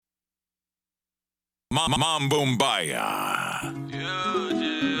Mambumbaya.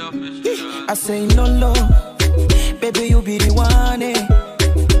 I say no, baby you be the one, eh.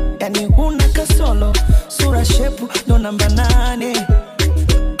 Yani huna kasolo, sura shepu ndo namba 8.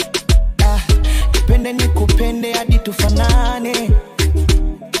 Nipende nikupende hadi tufanane,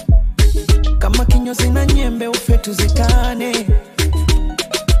 kama kinyozi na nyembe ufe tuzikane.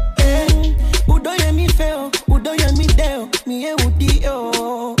 Udoye mi feo, udoye mi deo, miye udio.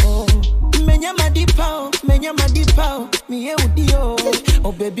 Menyama dipao, miye udio.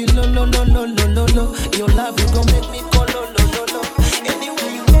 Oh baby lo, your love you gon' make me go lo.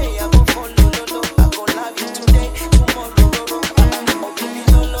 Anywhere you lay, I go follow lo. I gon' love you today, tomorrow. Oh baby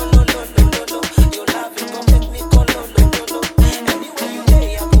lo, your love you gon' make me go lo. Anywhere you lay,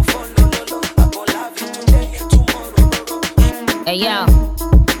 I go follow lo. I gon' love you today, tomorrow. Hey yo,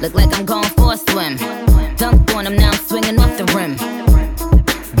 look like I'm going for a swim. Dunked on him, now I'm swinging off the rim.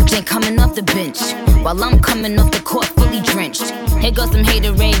 Bitch ain't coming off the bench, while I'm coming off the court fully drenched. Here goes some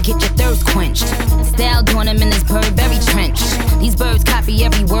haterade, get your thirst quenched. Style doing him in this Burberry trench. These birds copy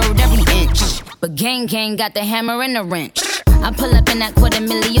every word, every inch. But gang got the hammer and the wrench. I pull up in that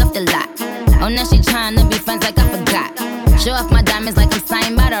 $250,000 off the lot. Oh, now she tryna be friends like I forgot. Show off my diamonds like I'm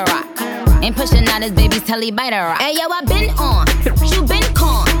signed by the rock. Ain't pushing out his baby's telly by the rock. Hey yo, I been on, you been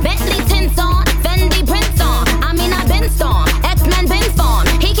con. Bentley tints on, Fendi prints on. I mean I been storm, X-Men been formed.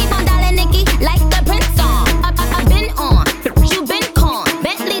 He keep on dialing Nicki like the Prince song. I been on, you been con.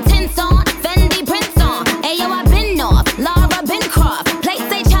 Bentley tints on, Fendi prints on. Hey yo, I been off, Laura been Croft. Play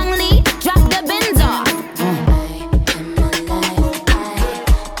say Chang Lee, drop the Benz off.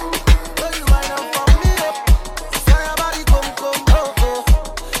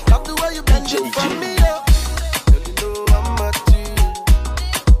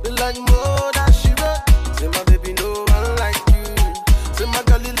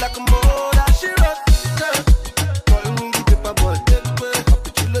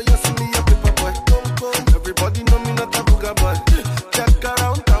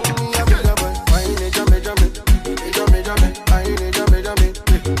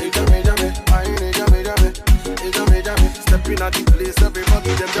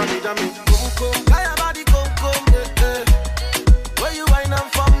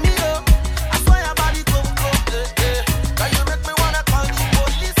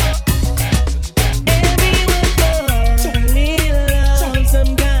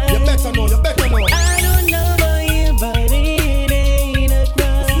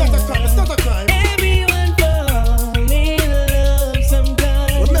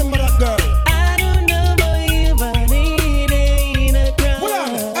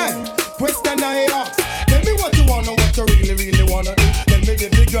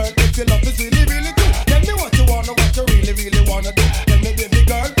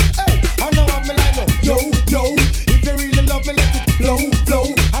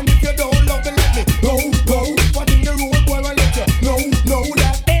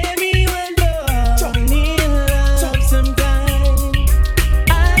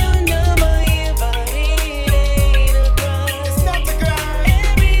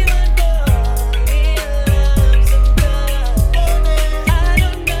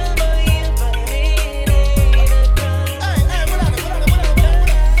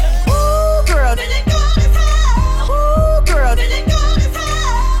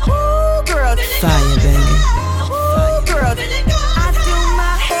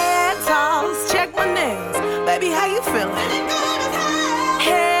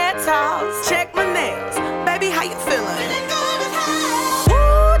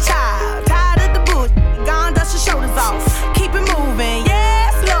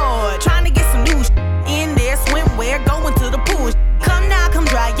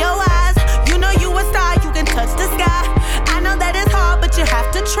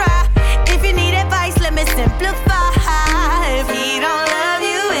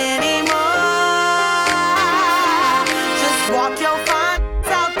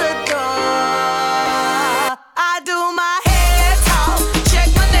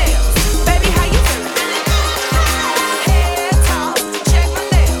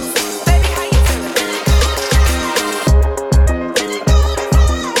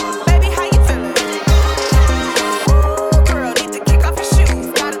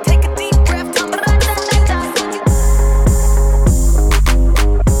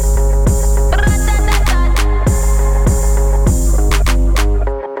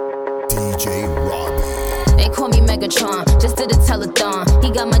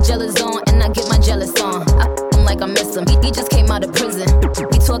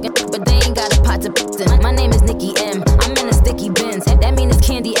 My name is Nikki M. I'm in a sticky Benz. That mean it's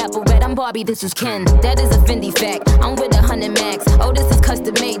candy apple red. I'm I'm Barbie, this is Ken. That is a Fendi fact. I'm with 100 max. Oh, this is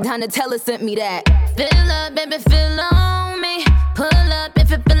custom made. Donatella sent me that. Fill up, baby, fill on me. Pull up if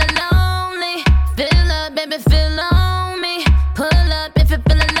you're feeling lonely. Fill up, baby, fill on me. Pull up if you're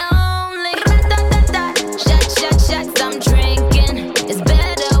feeling lonely. Shots, I'm drinking. It's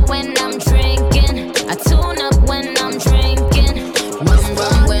better when I'm drinking. I tune up when I'm drinking. Rum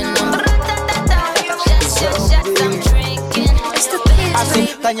when I'm shots, I'm drinking. Asi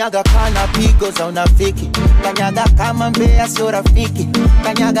kanyaga kana pigo za unafiki. Kanyaga kama mbea sio rafiki.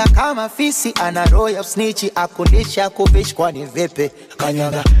 Kanyaga kama fisi ana roho ya snitchi. Akulisha kufish kwani vipi.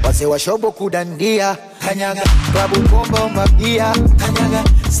 Kanyaga wase wa shobo kudandia. Kanyaga babu bomba mabia. Kanyaga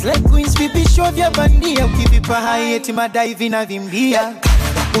slay queens vipisho vya bandia. Ukivipa hai eti madai vinavimbia.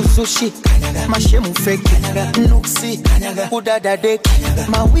 Kanyaga usushi. Kanyaga mashemu fake. Kanyaga nuksi. Kanyaga udada dek. Kanyaga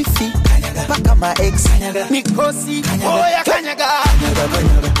mawifi. Kanyaga paka ma ex. Kanyaga mikosi. Oya kanyaga. Kanyaga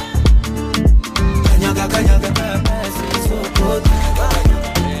kanyaga. Kanyaga kanyaga.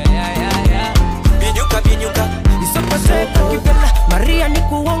 Binyuka isopaseka kipela Maria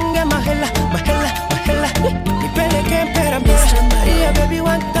nikuonge mahela nipeleke mpera Maria baby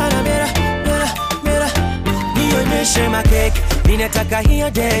wantana mera nionyeshe makeke ninataka hiyo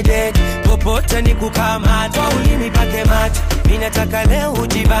dede popote nikukamata ulimi pake mate ninataka leo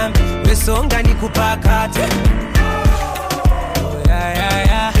ujibambe mesonga nikupakate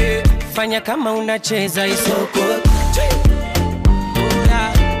fanya kama unacheza isoko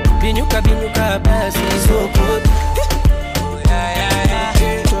binyuka basi isoko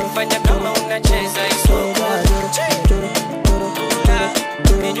fanya kama unacheza isoko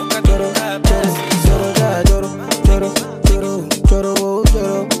binyuka basi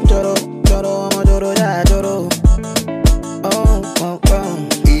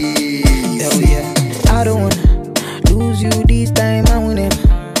I don't wanna lose you this time, I win it.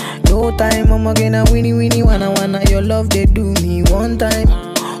 No time, I'm gonna winnie wanna your love they do me one time.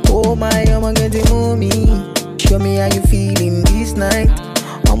 Oh my, I'm gonna move me. Show me how you feeling this night.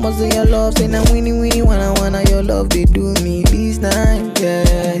 Almost say your love, say now winnie wanna your love they do me this night.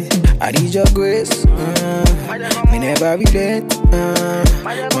 Yeah, I need your grace. Me never regret.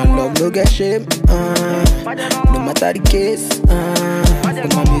 My love no get shame. No matter the case.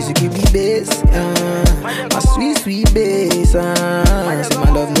 But my music give me bass. My sweet bass. Say my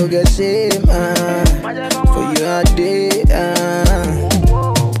love no get shame. For you all day.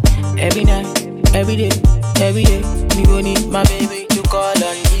 Every night, every day, me gon' need my baby to call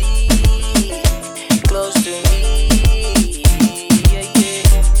on me, close to me. Yeah.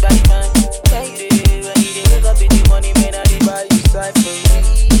 Body man, baby, when you wake up in the morning, man, I dey buy you side for me,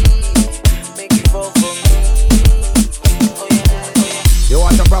 make you fall for me. Oh yeah. You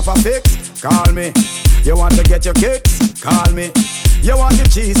want a proper fix? Call me. You want to get your kicks? Call me. You want the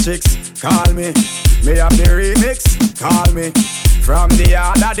cheese chicks? Call me. Me have the remix? Call me. From the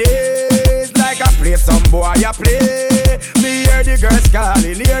other days, like I play some boy I play. Me hear the girls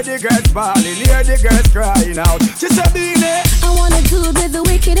calling, hear the girls bawling, hear the girls crying out. She said, Beanie, I wanna do it with the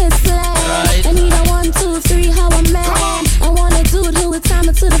wickedest slang. Right. I need a 1, 2, 3, how a man. I wanna do it with time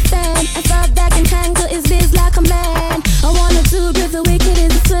to the fan. I thought back in tangle is biz like a man. I wanna do it with the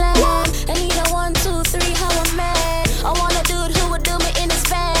wickedest slang. I need a 1, 2, 3, how a man. I wanna do it who would do me in his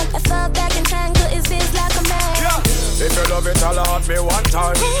van. I thought back in tangle is biz like a man. yeah. If you love it, alert me one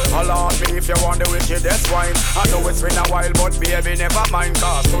time. Alert me if you want the wickedest wine. I know it's been a while, but baby, never mind.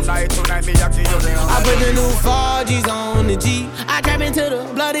 Cause tonight, me, I give you the I put the new 4Gs on the G. I trap into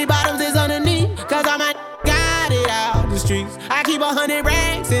the bloody bottoms is underneath. Cause I might got it out the streets. I keep 100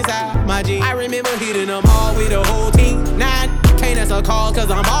 racks inside my jeans. I remember hitting them all with the whole team. Now can't answer calls cause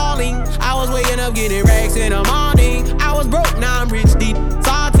I'm balling. I was waking up getting racks in the morning. I was broke, now I'm rich, deep,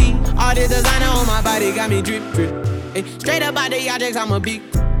 salty. All this designer on my body got me drip. Hey, straight up out the objects, I'm a big.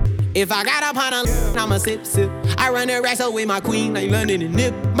 If I got up on a I'ma sip. I run the racks up with my queen like London and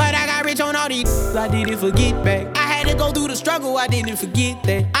Nip. But I got rich on all these I didn't forget back. I had to go through the struggle, I didn't forget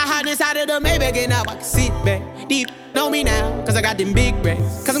that. I hide inside of the Maybach and now I can sit back. Deep know me now, cause I got them big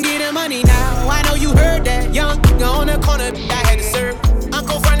racks. Cause I'm getting money now, I know you heard that. Young nigga on the corner, I had to serve.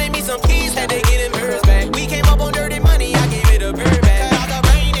 Uncle fronted me some keys, had to get him hers back. We came up on dirty money, I gave it a bird back. Cut out the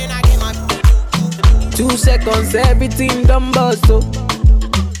rain and I get my 2 seconds, everything done bust, oh.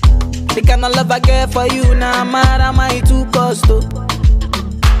 The kind of love I get for you, now I'm mad, am I too cost, oh.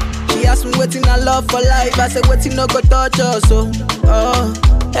 She asked me waiting I love for life, I said waiting no go touch us, oh.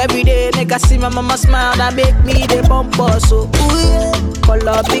 Every day make I see my mama smile, that make me the bumper. So ooh yeah,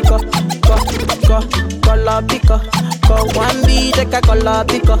 color picker, color picker. Go one B, take a color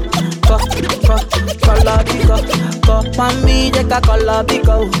picker, color picker. Go one B, take a color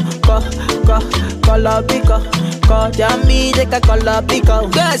picker, color picker. Go jammy, take a color picker,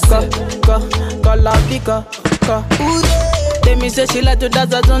 yes, color picker. Ooh yeah. Tell me say she like to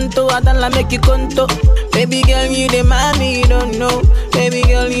dance a zonto, I don't like make you conto. Baby girl, you the mommy, you don't know. Baby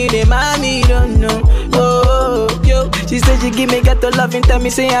girl, you the mommy, you don't know. Oh, yo, she said she give me got to love and tell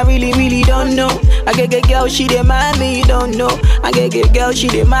me say I really, really don't know. I get girl, she the mommy, you don't know. I get girl, she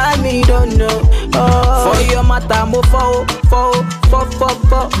the mommy, you don't know. Oh, for your mata, mo fo.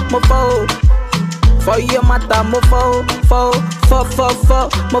 For your mata, mo fo.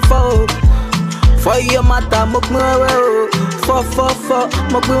 For your mata, mo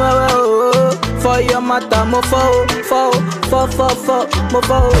for your mata, mo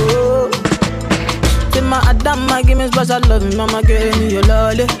Say my Adama, give me special love, mama give me your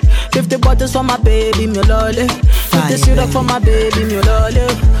lolly. 50 bottles for my baby, me lolly. 50 syrup for my baby, me lolly.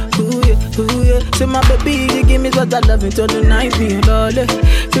 Ooh yeah. Say my baby, you give me special love until the night, me your lolly.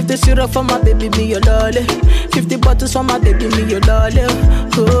 50 syrup for my baby, me your lolly. 50 bottles for my baby, me your lolly.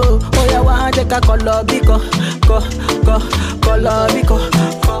 Oh yeah, one take a color biko, color biko.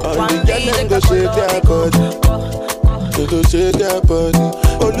 One day take a color biko. Go shake that body.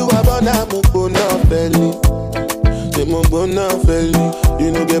 Oluwabona mo gbona feli. Say mo gbona feli. You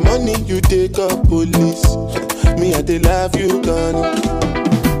know the money you take up police. Me I dey love you gone.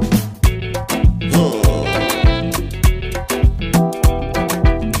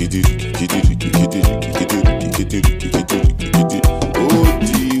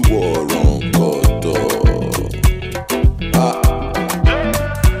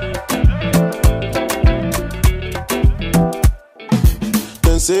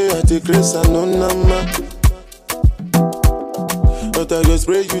 Say I take grace and no nama, but I just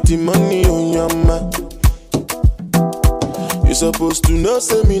spray you the money on your ma. You supposed to know,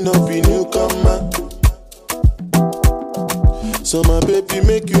 say me no be newcomer. So my baby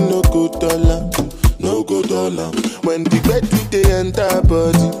make you no go dollar. When the bed do they enter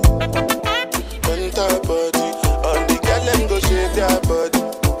body, all the girl them go shake their body,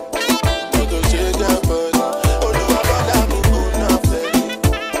 go shake their body.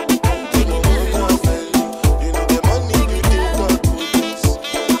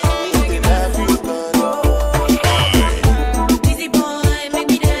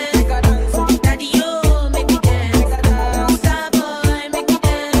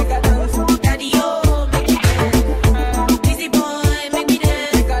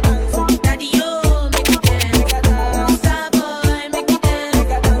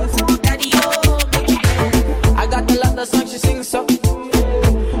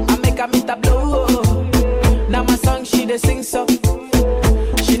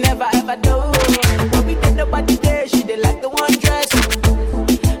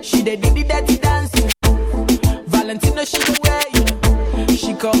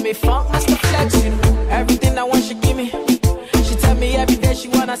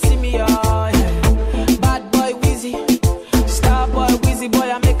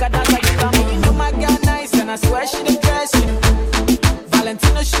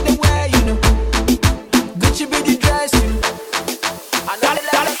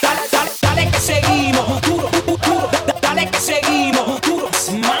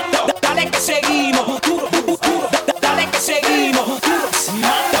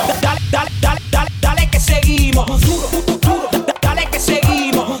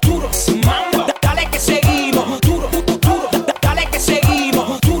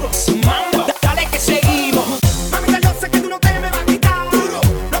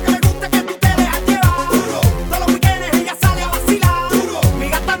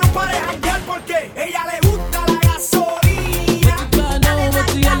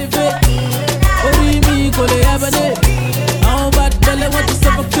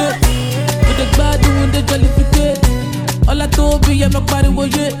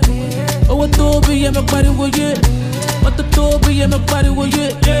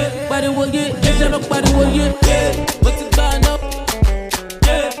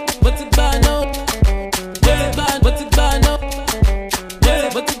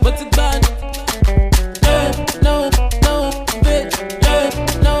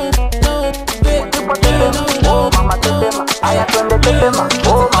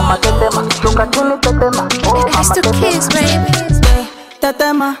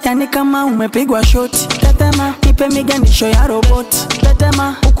 Tetema, yani kama umepigwa shoti. Tetema, nipe miganisho ya roboti.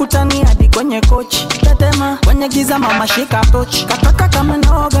 Tetema, ukutani hadi kwenye kochi. Tetema, kwenye giza mama shika tochi. Kataka kama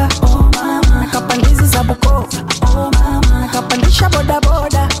noga,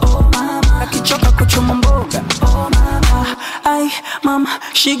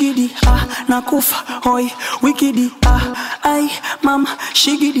 shigidi, nakufa, oi, wikidi, ay, mama,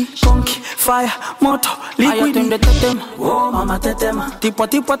 shigidi, konki, fire, moto, liquidi. Tetema, oh mama tetema, tipo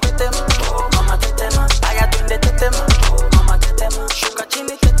tetema, oh mama tetema, ayatunde tetema, oh mama tetema, shuka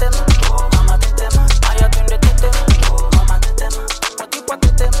chini tetema, oh mama tetema, ayatunde tetema, oh mama tetema, tipo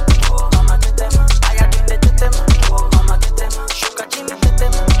tetema, oh mama tetema, ayatunde tetema, oh mama tetema, shuka chini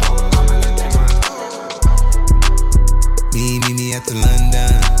tetema, oh mama tetema. Meet me at the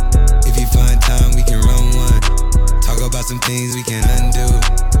London. If you find time, we can run one. Talk about some things we can undo.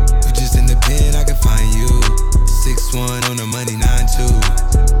 You just in the pen, I can find you. 6'1" on the money,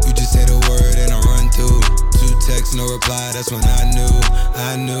 9'2". You just say the word and I run through. 2 texts, no reply, that's when I knew.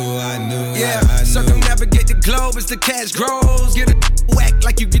 Yeah, circumnavigate the globe as the cash grows. Get a whack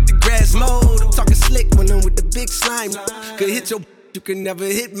like you get the grass mowed. I'm talking slick when I'm with the big slime. Could hit your, you can never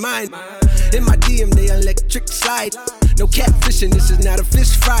hit mine. In my DM, they electric slide. No catfishing, this is not a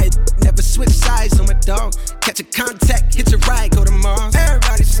fish fry. Never switch sides on my dog. Catch a contact, hit your ride, go to Mars.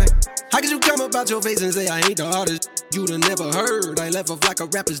 Everybody say, how could you come about your face and say I ain't the artist you'd have never heard? I left off like a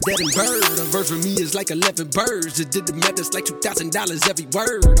rapper's dead and bird. A verse for me is like 11 birds. Just did the math, it's like $2,000 every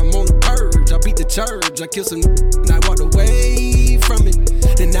word. I'm on the purge, I beat the church. I kill some and I walked away from it.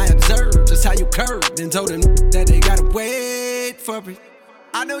 Then I observed just how you curved and told them that they gotta wait for it.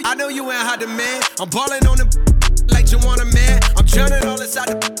 I know you ain't hot demand. I'm ballin' on them like you want a man. I'm drowning all inside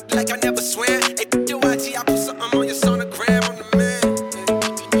the like I never swam. Hey, your IG, I put something on your sonogram. I'm the man.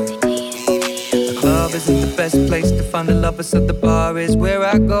 The club isn't the best place to find the lovers, so the bar is where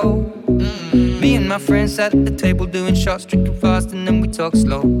I go. Me and my friends sat at the table doing shots, drinking fast, and then we talk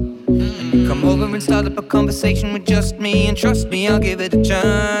slow. And you come over and start up a conversation with just me, and trust me, I'll give it a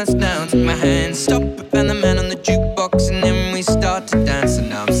chance. Now take my hand, stop it, and the man on the jukebox, and then we start to dance. And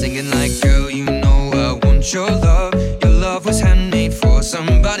now I'm singing like, girl, you know I want your love. Your love was handmade for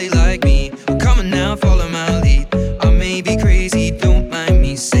somebody like me. Come on now, follow my lead. I may be crazy, don't mind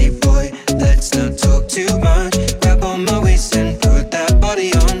me. Say, boy, let's not talk too much. Grab on my waist and put that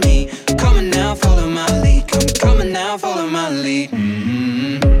body on me. Come on now, follow my lead. Come on now, follow my lead.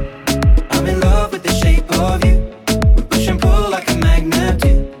 I'm in love with the shape of you. We push and pull like a magnet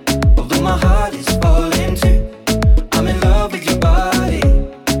do. Although my heart is falling too. I'm in love with your body.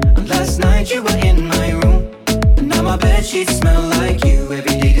 And last night you were in my room. And now my bedsheets smell like you.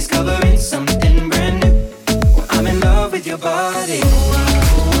 Every day discovering something brand new. Well, I'm in love with your body.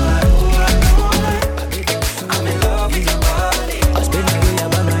 I'm in love with your body.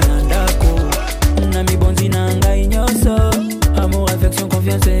 Amour, affection,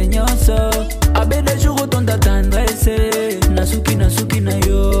 confiance et nyonso. Abe des jours autant tendresse. Nasuki na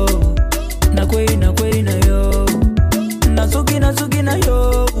yo. Nakwei na yo. Nasuki na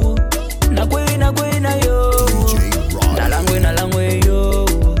yo. Nakwei na yo. Nalangwe yo.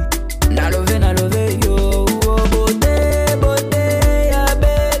 Nalove yo. Bote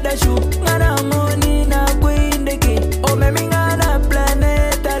abe des jours. Ngana moni na kwei ndeke. O memi ngana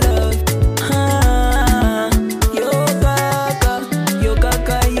planet love.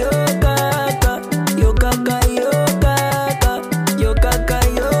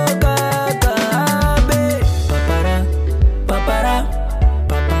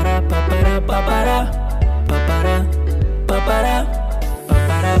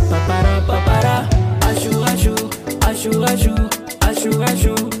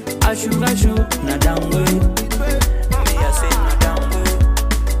 Ashu, na dangwe. Me a say na dangwe.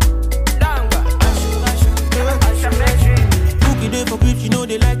 Dangwa. Ashu. Cookie day for people, you know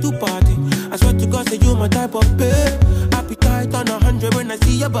they like to party. I swear to God, say you my type of babe. Appetite on 100 when I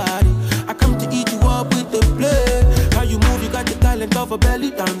see your body. I come to eat you up with the plate. How you move, you got the talent of a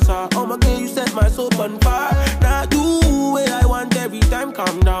belly dancer. Oh my God, you set my soul on fire. Now do what I want every time,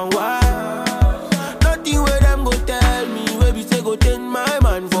 calm down, why? Nothing where them go tell me, where we say go change my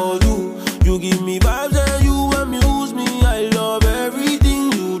man for you. You give me vibes and you amuse me. I love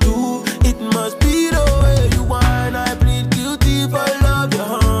everything you do. It must be the way you want. I plead guilty for love, your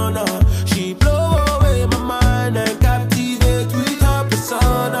honor. She blow away my mind and captivate with her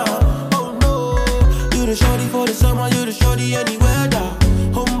persona. Oh no, you the shorty for the summer, you the shorty any weather.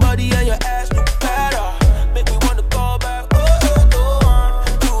 Homebody and your ass no patter. Make me wanna go back.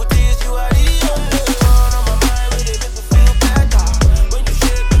 You tease, you are the only one on my mind. Really make me feel better. When you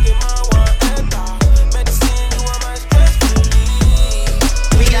shake, look at my one enter. Medicine, you are my stress relief.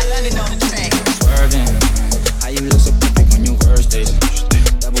 We got London on the track. Swerving, how you look so perfect on your first date.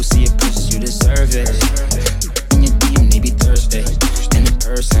 Double C it pushes, you deserve it. In your DM, maybe Thursday. In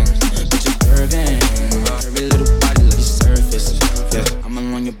person, but you're curving. Every little body like your surface. Yeah, I'm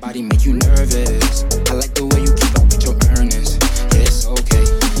along your body, make you nervous. I like the way you keep up with your earnings. Yeah, it's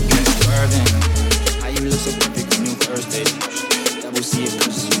okay.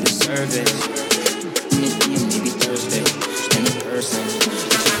 Vibez. Maybe Thursday, in person.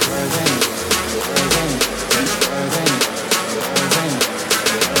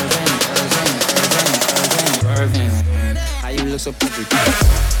 How you look so perfect?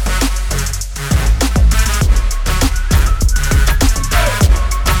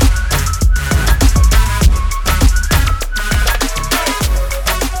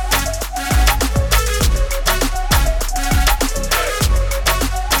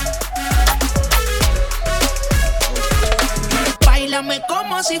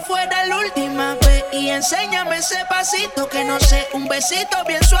 Como si fuera la última vez y enséñame ese pasito que no sé, un besito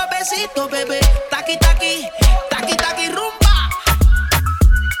bien suavecito, bebé. Taqui, taqui, taqui, taqui, rumba.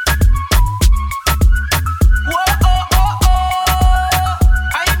 Whoa, oh, oh, oh.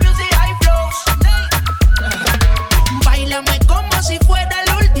 High music, high flows. Báilame como si fuera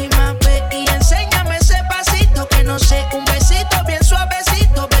la última vez y enséñame ese pasito que no sé, un besito bien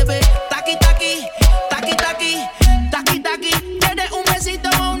suavecito, bebé. Taqui, taqui, taqui, taqui, taqui, taqui. Tienes un besito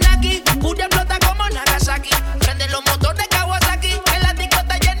o un aquí, Curia explota como Nagasaki. Prende los motores Kawasaki. En la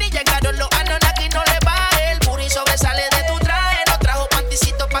discota Jenny llegaron los Anunnaki. No le baje, el booty sobresale de tu traje. No trajo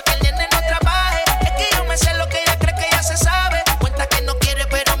panticito pa' que el nene no trabaje. Es que yo me sé lo que ella cree que ya se sabe. Cuenta que no quiere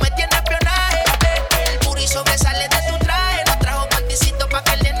pero me tiene espionaje. El booty sobresale de tu traje. No trajo panticito pa'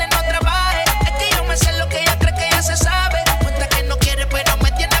 que el nene no trabaje. Es que yo me sé lo que ella cree que ya se sabe. Cuenta que no quiere pero me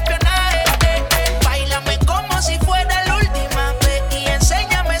tiene espionaje. Báilame como si fuera la última vez y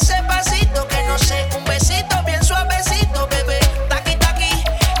enséñame ese pasito que no sé, un besito bien suavecito, bebé. Taqui, taqui,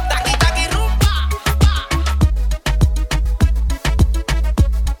 taqui, taqui, rumba.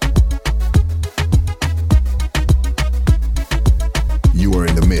 You are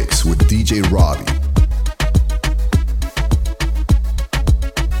in the mix with DJ Robbie.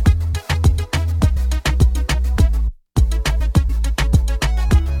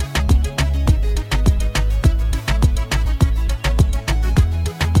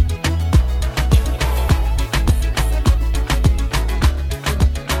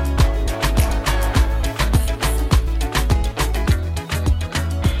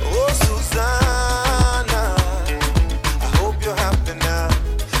 Oh, Susanna, I hope you're happy now.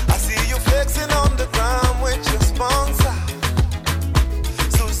 I see you flexing on the ground with your sponsor.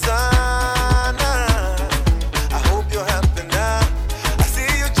 Susanna, I hope you're happy now. I see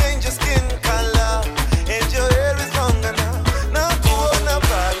you change your skin color and your hair is longer now. Na kuona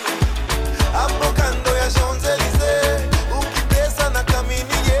pale hapo kando ya Champs-Elysees, ukipesa na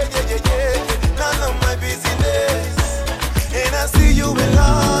kamini none of my business. And I see you in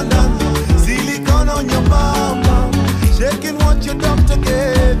London, silicone on your bum, shaking what your doctor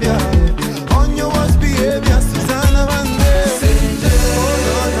gave ya. On your worst behavior, Susanna Vande.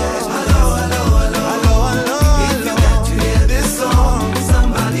 Hello, hello. If you got to hear this song,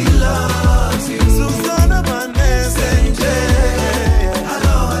 somebody loves you. Susanna Vande.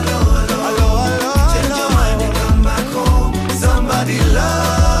 Hello. Change your mind and come back home. Somebody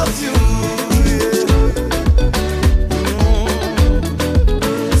loves you.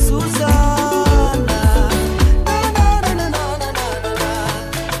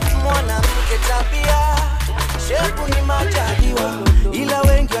 Mwanamke tabia, shepu ni majaliwa, ila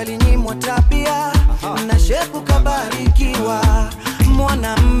wengi walinyimwa tabia na shepu kabarikiwa.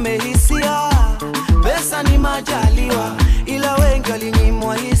 Mwanamme hisia, pesa ni majaliwa, ila wengi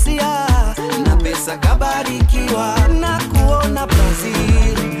walinyimwa hisia na pesa kabarikiwa. Na kuona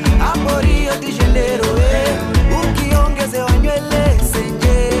Brazil, hapo Rio de Janeiro, ukiongezewa nywele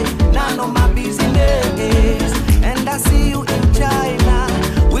senje, none of my business. And I see you in China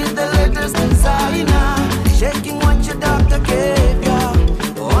with the latest designer, shaking what your doctor gave ya.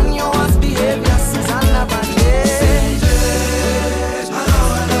 On your worst behavior, Susanna Vande.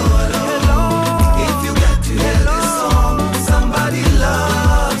 Hello. If you got to hear this song, somebody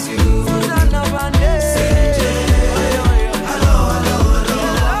loves you. Susanna Vande. Hello.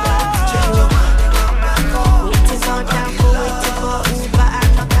 Change your mind and come back home. Waiting for Jambo, waiting for Uber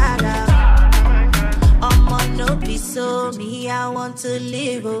and Okada. I'm on no peace, so me, I want to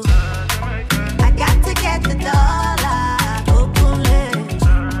live. Oh. I got to get the dollar. Open it.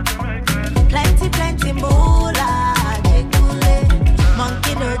 Plenty moolah. Jekule.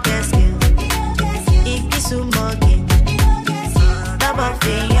 Monkey no desk. Ikisu mogi. Double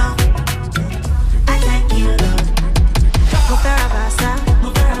fiyon. I like you, Lord. Mo fẹ́ ra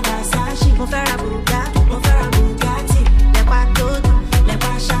Versace, mo fẹ́ ra Bugatti. Lẹ́pa tó dùn,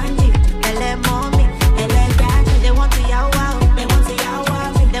 lẹ́pa ṣáńdì, ẹlẹ́mọ́mì, ẹlẹ́gbàájì. They want to yawa, they want to yawa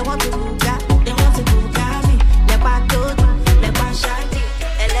me. They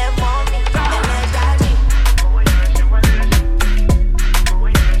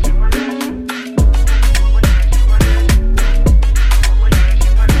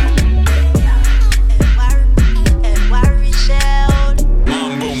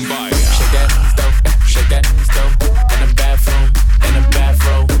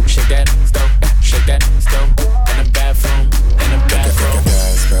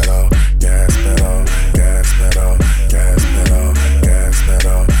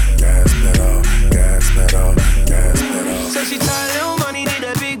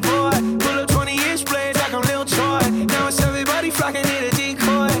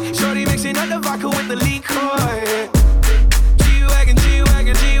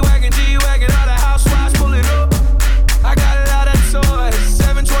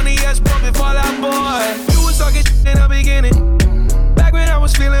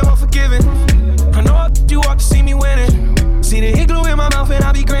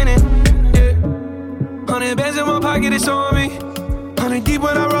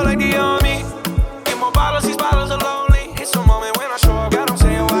roll like the army. Get more bottles, these bottles are lonely. It's a moment when I show up, God, I'm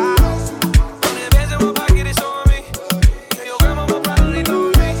saying wow. When the bands in my pocket, it's on me. Your grandma will probably know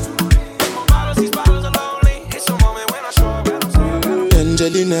me. Get more bottles, these bottles are lonely. It's a moment when I show up, God, I'm saying wow.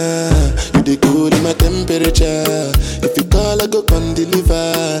 Angelina, you the cool in my temperature. If you call, I go come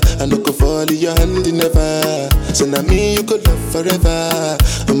deliver. I no go fall in your hand never. So now me you could love forever.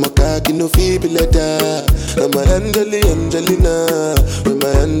 I'm a cocky no feeble letter. I'm a Angelina, with my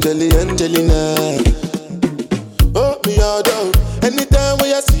Angelina. Oh me all down. Anytime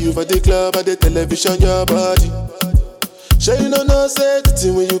when I see you for the club or the television, your body. Sure you know say the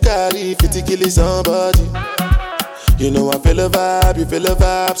thing when you carry 50 killing somebody. You know I feel a vibe, you feel a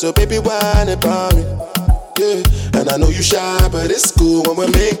vibe, so baby whine about me. Yeah, and I know you shy, but it's cool when we're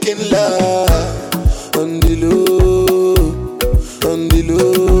making love. On the low, on the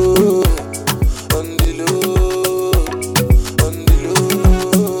low, on the low, on the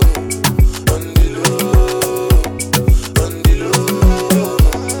low, on the low, on the low,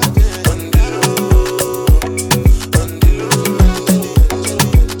 on the low.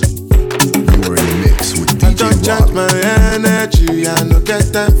 You're in the mix with DJ Don't charge Robbie. my energy, I no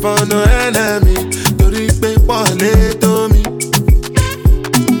get time for no enemy. Tori pe wale to me.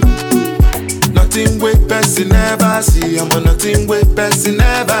 Nothing with person never see. I'm on nothing with person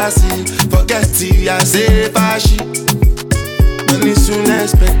never see. Forget it, I say fashi. Money soon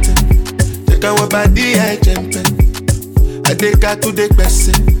expected. Take our body, I jump. I take her to the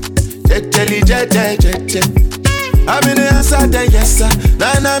person. Je. I'm in the answer, then yes sir.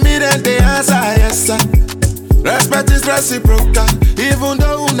 Now me then the answer, yes sir. Respect is reciprocal, even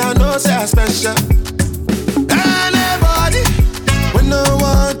though una know say I special. Anybody, we no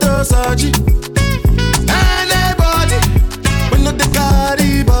want to search it. Anybody, we no the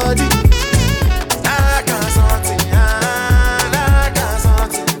carry body. I can't sort it, I can't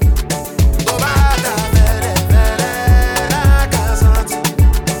sort it. Go back to I can't sort it.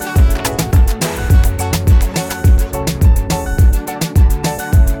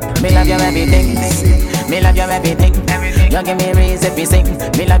 Me love you everything. Me love you everything. You give me raise everything.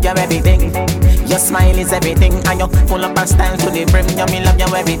 Me love you everything. Your smile is everything, and you full up of style to the brim. You me love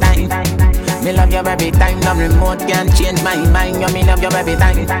you every time. Me love you every time. No remote can change my mind. You me love you every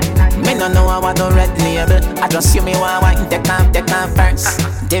time. Me no know how I do red label. I just you me want take off first.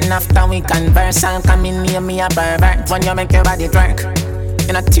 Then after we converse, and come in near me a pervert. When you make your body twerk,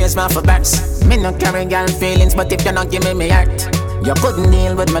 you know tears me for burst. Me no carry girl feelings, but if you not give me heart. You couldn't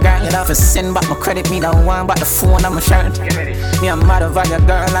deal with my girl, you'd have to send back my credit. Me the one but the phone on my shirt. Me a mad over your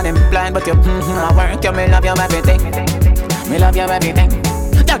girl and I'm blind, but you my work. You me love you everything. Me love you everything.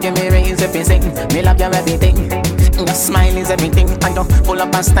 You give me raise everything. Me love you everything. Your smile is everything. And you full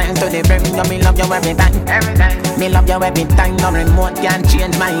up of style to the brim. You me love you every time. Me love you every time. No remote can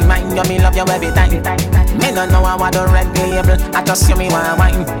change my mind. You me love you every time. Me don't know how I do red label. I just you me want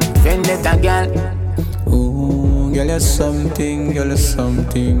wine. Vendetta girl. Girl, you're something,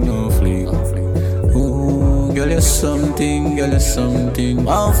 no fleek. Ooh, girl, you're something, no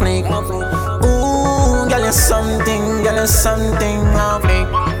fleek. Ooh, girl, you're something, no fleek.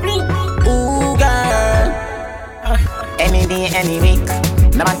 Ooh, girl. Any day, any week.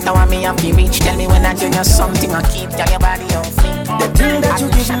 No matter what me have to reach. Tell me when I give you something, I keep your body on fleek. The thing that you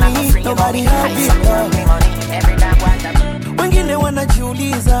give me, nobody have it. Every time when you wanna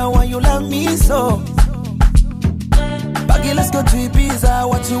Julissa, why you love me so? Baggy, let's go to Ibiza,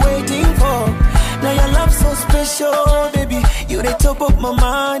 what you waiting for? Now your love so special, baby. You the top of my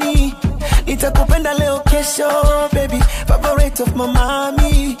money. Nitakupenda leo kesho, baby. Favorite of my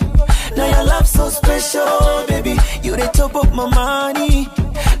mommy. Now your love so special, baby. You the top of my money.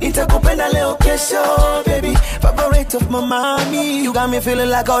 Nitakupenda leo kesho, baby. Favorite of my mommy. You got me feeling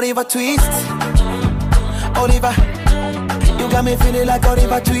like Oliver Twist. Oliver. You got me feeling like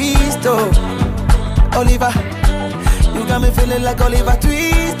Oliver Twist, oh. Oliver. You got me feeling like Oliver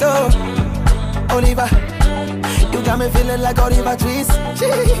Twist, oh. Oliver. You got me feeling like Oliver Twist.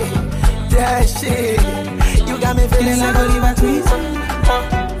 Yeah, shit. You got me feeling like Oliver Twist.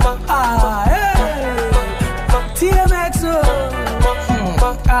 Ah, hey. TMX, oh.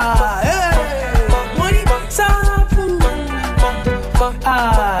 Ah, hey. Money, Sapu.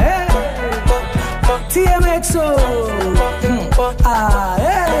 Ah, hey. TMX, oh. Ah,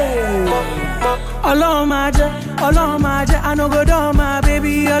 hey. Alone, my jet. Alone, my jet. I no go down, my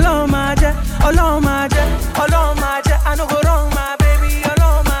baby. Alone, my jet. Alone, my jet. Alone, my jet. I no go wrong, my baby.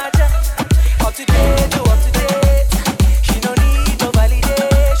 Alone, my jet. Up to date, up to date. She no need no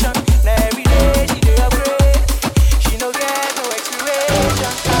validation. Now every day she do upgrade. She no get no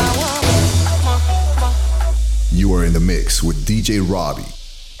expiration. You are in the mix with DJ Robbie.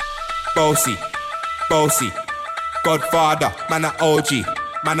 Bossy, bossy, Godfather, man a OG,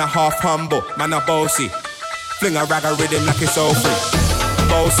 man a half humble, man a bossy. Fling a rag a rhythm like it's all free.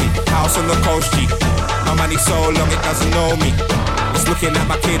 Bossy, house on the coast G. My money so long it doesn't know me. It's looking at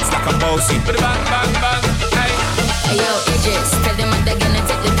my kids like I'm bossy. Bang, bang, bang, hey. Hey yo, Idris, tell them what they're gonna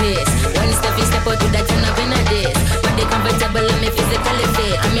take the piss. When Steffi step out with that turn up in a diss. But they comfortable and me physically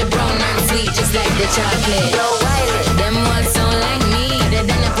fit. I'm a brown and sweet just like the chocolate. Yo, Wiley, them all sound like me. They're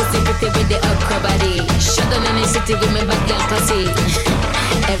done a pussy pretty with the upper body. Shut down in the city with me bad girl pussy.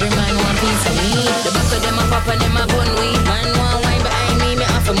 Every man want piece of me. The back of them a pop and them a bun weed. Man want wine behind me, me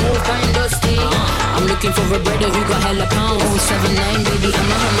have to move kind dusty. I'm looking for a brother who got hella pound. 079 baby,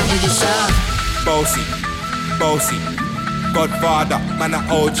 I'm a hammer to the shop. Bossy, bossy, Godfather, man a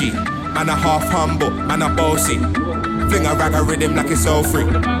OG, man a half humble, man a bossy. Fling a rag a rhythm like it's all free.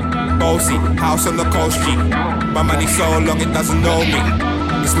 Bossy, house on the coast G. My money so long it doesn't know me.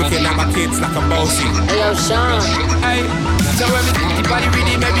 It's looking at my kids like I'm bossy. Hey yo, Sean. Hey, so when we keep body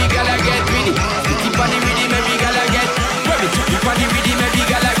ready, maybe gala get ready. Keep body ready, maybe gala get. When we keep body ready, maybe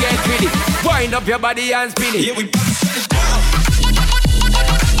gala get ready. Wind up your body and spin it. Here we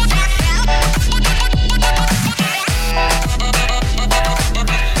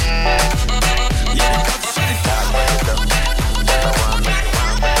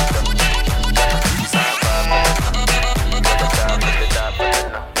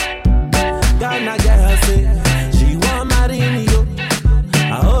Ghana girl say she want marry me yo.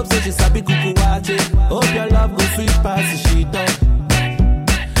 I hope say she sabi kuku wache. Hope your love go sweet past the sheet up.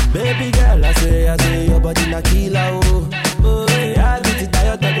 Baby girl, I say your body na killer oh. Oh, yeah, I get it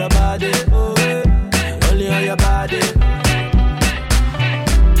tired of your body. Oh, yeah, only on your body.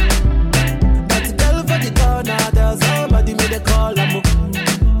 That girl for the corner, there's somebody made a call. I'm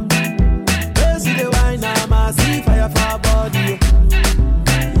see the wine, I see fire for her body.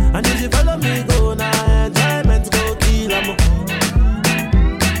 And if you follow me, go now, enjoyment go kill 'em.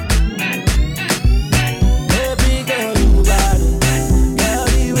 Baby girl, you bad. Girl,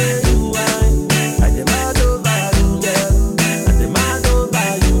 the way you whine, I demand over you, girl. I demand over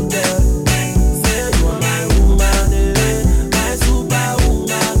you, girl. Say you are my woman, my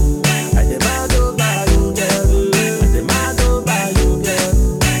superwoman. I demand over you, girl. I demand over you, girl.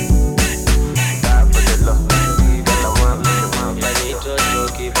 Die for the love, girl, I want me to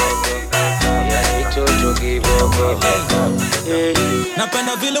move. Yeah, they just give up.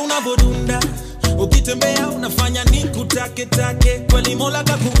 Napenda vile unavodunda, ukitembea unafanya nikutake take. Kweli Mola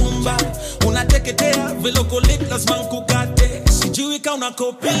kakuumba, unateketea vile uko lit lazima nkukate. Sijui ka una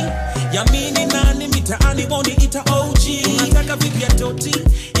kopi ya mini nani mitaani woni ita OG. Unataka vipi ya toti,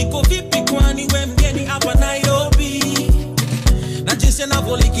 iko vipi kwani we mgeni hapa Nairobi. Na jinsi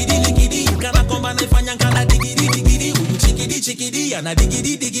anavyolikidi kana kwamba naifanya kana digidi huyu chikidi ana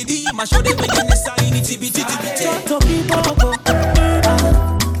digidi mashode pengine saini tibiti mtoto kiboko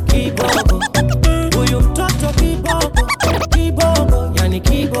kiboko huyu mtoto kiboko yani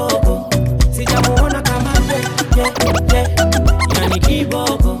kiboko sijamuona kama ye yani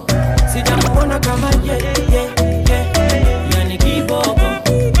kiboko sijamuona kama ye yani kiboko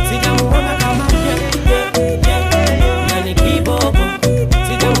sijamuona kama ye yani kiboko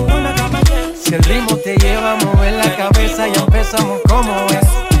sijamuona kama ye. Si el ritmo te lleva a mover la cabeza y empezamos como es.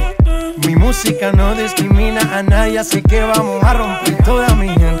 Mi música no discrimina a nadie, así que vamos a romper. Toda mi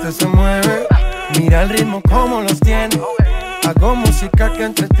gente se mueve, mira el ritmo como los tiene. Hago música que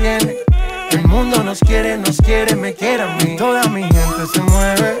entretiene. El mundo nos quiere, me quiere a mí. Toda mi gente se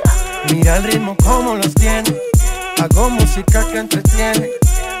mueve, mira el ritmo como los tiene. Hago música que entretiene.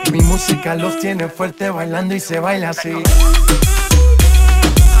 Mi música los tiene fuerte bailando y se baila así.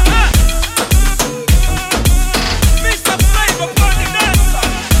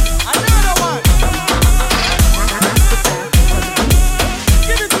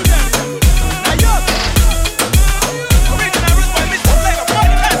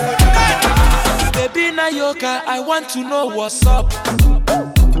 I want to know what's up.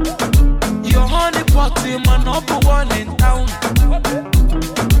 Your honey pot in my number one in town.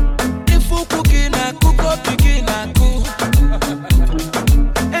 If you cooking, I cook up, begin I cook.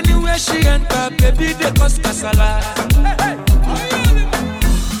 Anywhere she enter, baby, they cause casala.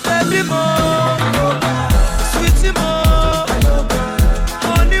 Baby more, sweetie more,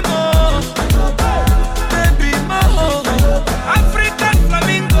 honey more, baby more, African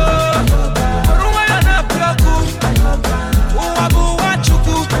flamingo.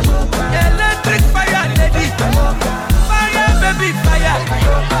 Electric fire lady, fire baby fire.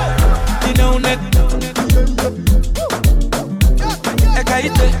 You know net,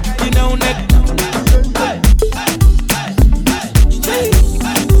 ekaite. You know net.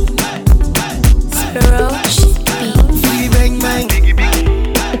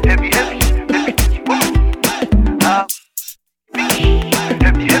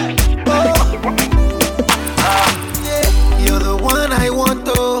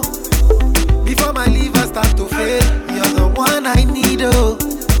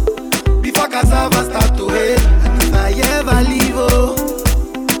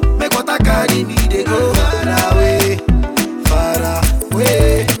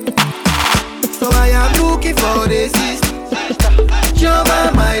 looking for the sister.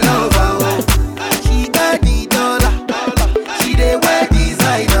 Joma, my lover, oh. She got the dollar. She dey wear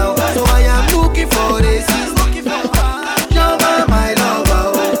designer, so I am looking for the sister. Joma, my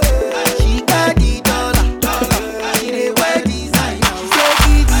lover, oh. She got the dollar. She dey wear designer. She say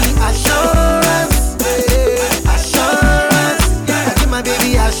give me assurance, assurance. I give my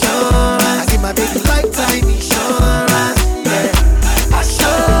baby assurance. I give my baby lifetime insurance. Yeah,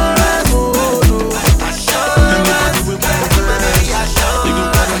 assurance, oh no, assurance.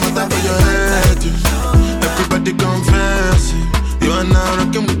 Everybody confess it. You are now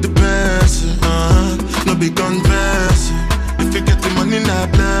rocking with the best. No be conversing. If you get the money,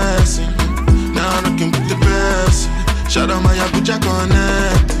 not blessing. Now rocking with the best. Shout out my Abuja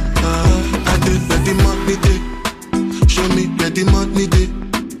connect. I did where the money day. Show me where the money day.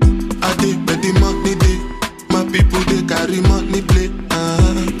 I did where the money day. My people they carry money play. I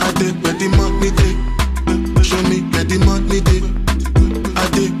did where the money day. Show me where the money day. I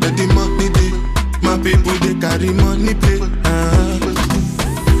did where the money day. My people they carry money play.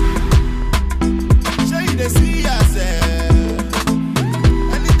 Show you the see yourself.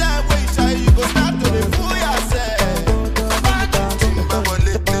 Anytime when you shy, you go start to the fool yourself.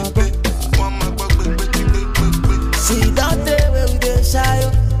 See that day where we dey shy,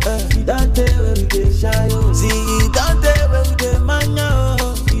 that day where we dey shy. See that day where we dey mania,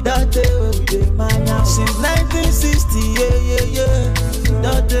 that day where we dey mania. Since 1960, yeah.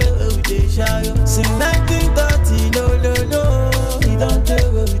 That day where we dey shy. Since 1930, no. That day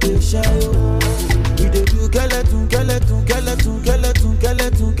where we dey shy. We dey do skeleton.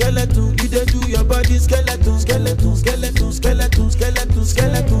 You dey do your body skeleton. We dey do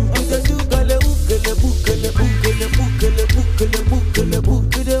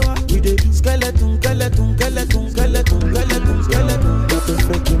we dey do skeleton. Got the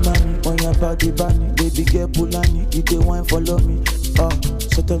freaky money on your body, bunny. Baby girl Pulani, you dey wine follow me.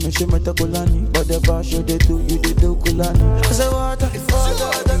 So tell me she met a Kulani, but the bar show they do, you they do Kulani. I say what?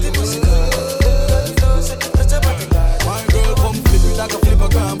 One girl come flip it like a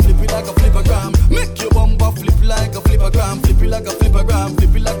flippergram, flip it like a flippergram. Make your bumper flip like a flippergram, flip it like a flippergram,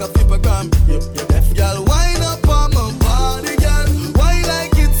 flip it like a flippergram. Yep, deaf. Girl, wind up on my body, girl. Wine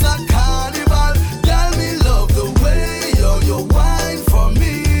like it's a carnival. Girl, me love the way you wine for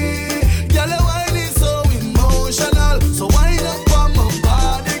me. Girl, your wine is so emotional. So wind up on my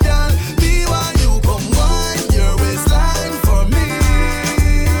body, girl. Me want you come wine your waistline for me.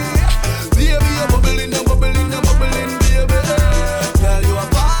 Baby, you're bubbling, baby. Girl, you a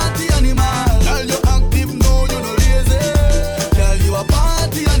party animal. Girl, you active, no, you no lazy. Girl, you a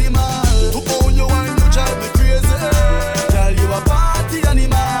party animal. To own your wine, you drive me crazy. Girl, you a party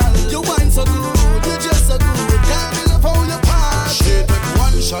animal. You wine so good, you just so good. Girl, me love how you party. She take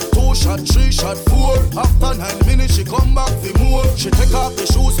 1 shot, 2 shot, 3 shot, 4. After 9 minutes, she come back for more. She take off the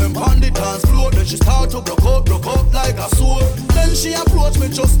shoes and pound the dance floor. Then she start to broke out like a sword. Then she approach me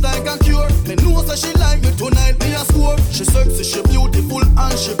just like a cure. Me know that she like me tonight, me a score. She sexy, she beautiful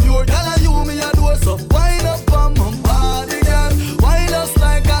and she pure. Girl, I you me a door, so wind up on my body, girl. Wind us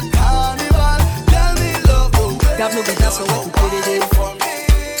like a carnival. Girl, me love the way. Got no business, so what you put it in for me.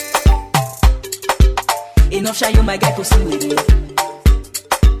 Enough shy, you my guy to sing with me.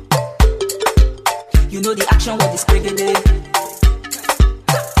 You know the action, what is crazy day.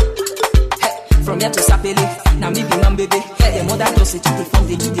 From here to Sapele, now me be man baby. The mother does it to the phone,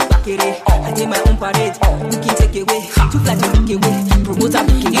 they do the backere. I take my own parade, we can take away. Too flat to look away, promoter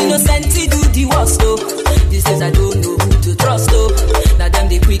looking away. Innocent do the worst though. These days I don't know who to trust though. Now them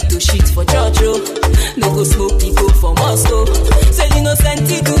they quick to shit for church oh. No go smoke people for Moscow. Say innocent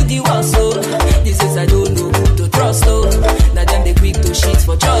do the worst though. These days I don't know who to trust though. Now them they quick to shit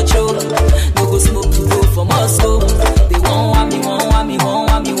for church oh. No go smoke people for Moscow. They want me,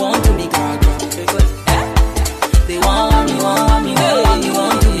 want to be crack. They want me to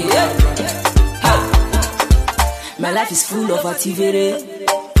be ha. My life is full of activity.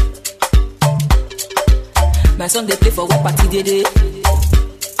 My song they play for what party they day.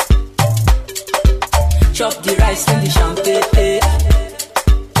 Chop the rice and the champagne.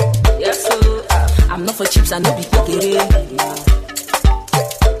 Yes so I'm not for chips, I no be cookery.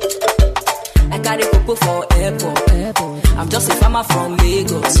 I carry cocoa for airport. I'm just a farmer from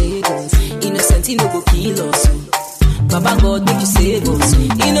Lagos. Innocent, no go kill us. Baba God make you save us.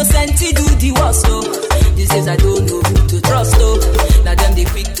 Innocent, do the worst oh. These days I don't know who to trust oh. Now them they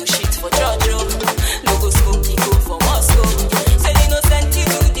quick to shit for church oh. No go smoke go for Moscow. Say innocent, do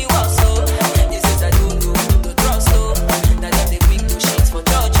the worst oh. These days I don't know who to trust oh. Now them they quick to shit for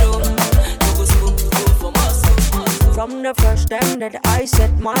church oh. No go smoke go for Moscow. From the first time that I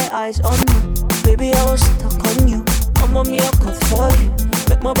set my eyes on you. Baby, I was stuck on you. I'm on me, I cut for you.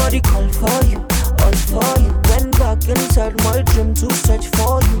 Make my body call for you, all for you. Went back inside my dream to search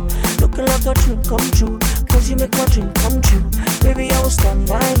for you. Looking like a dream come true, cause you make my dream come true. Baby, I will stand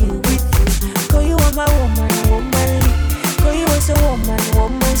by you, with you. Girl, you are my woman, woman. Girl, you are a woman,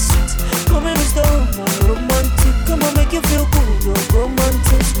 woman sweet. Come and Mr. Woman, romantic. Come on, make you feel good, you're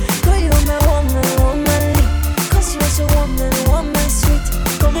romantic. Girl, you are my woman, woman. Cause you are a woman, woman sweet.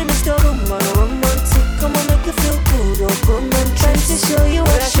 Come and Mr. Woman, romantic. Come on, make you feel good, you're romantic. Trying to show you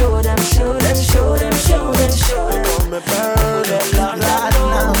what I show them, show them, show them, show them, show them. Come and burn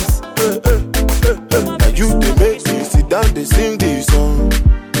and you they make me sit down, they sing this song.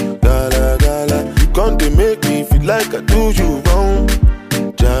 Gala, gala. You can't they make me feel like I do you wrong.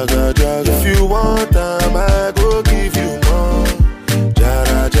 Jaga, jaga. If you want time, I go give you more.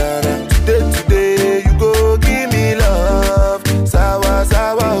 Jara, jara. Today, you go give me love. Sawa,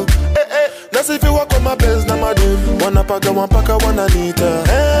 sawa. Eh, eh. Now see if you walk on my best, now my dude. One paka, one anita.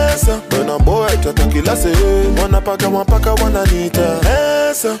 Esa. When I'm boy, tatakila say. One paka, one anita.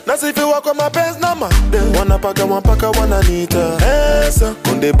 Esa. Now see if you walk on my best, now my dude. One paka, one anita. Esa.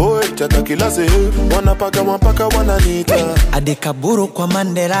 Konde boy, tatakila say. One paka, one anita. Adekaburu kwa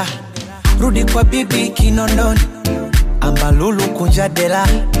Mandela, rudi kwa bibi Kinondoni, Ambalulu kunjadela,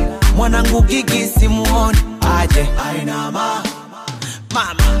 mwanangu Gigi simuoni, aje Ainama,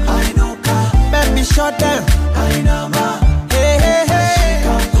 mama Ainuka, baby shut them, Ainama, hey hey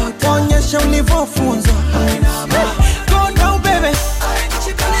hey, onyesha ulivyofunzwa, Ainama, go down baby,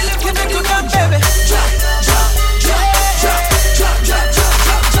 give me go down baby, drop,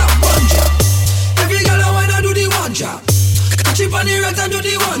 every girl I wanna do the one job. Chip on the right and do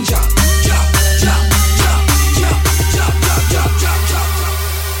the one job.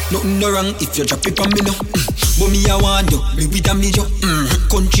 Nothing no wrong if you drop it on me no. But me I want you, me with a me yo.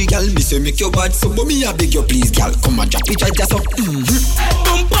 Country girl, me say make you bad so. But me I beg you please, girl, come and drop it right there so.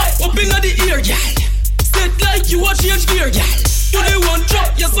 Bump up inna the ear, girl. Set like you a change gear, girl. Do the one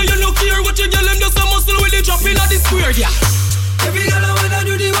drop, yeah, so you look here. What you girl them just a muscle with the drop inna the square, girl. Every girl I wanna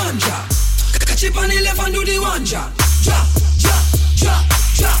do the one job. Chip on the left and do the one job. Drop,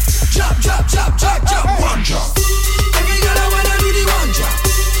 one drop. Every girl I wanna do the one drop.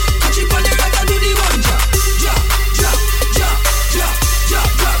 Catch it on the right and do the one drop. Drop,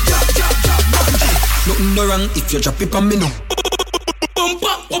 one drop. Nothing no wrong if you drop it on me no. Bump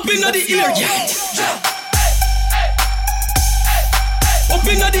up inna the ear, yeah. Up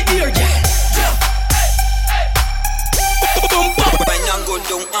inna the ear, yeah. Bump up when you go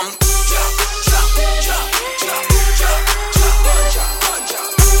down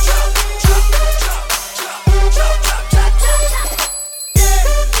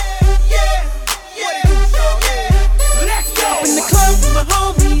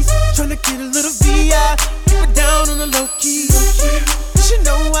tryna get a little VI, keep it down on the low key. She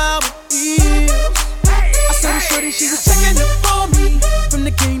know how it feels. I saw the shorty, she was checking up on me. From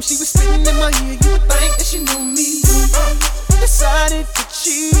the game, she was sitting in my ear. You would think that she knew me. Decided to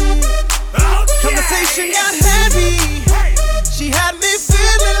cheat. Conversation got heavy. She had me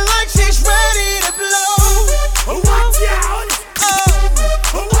feeling like she's ready to blow. Watch out!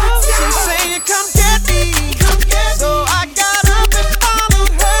 She's saying, come get me. So I got up and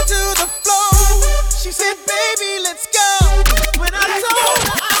followed her to the floor. She said, baby, let's go. When I told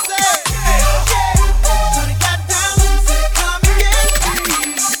her, I said, so they got down and said, come and get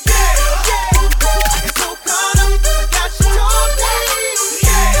me. I get so caught up, I got you told me.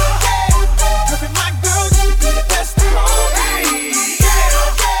 Loving my girl, you be the best of all me.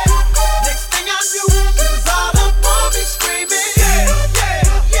 Next thing I knew, she was all up on me screaming.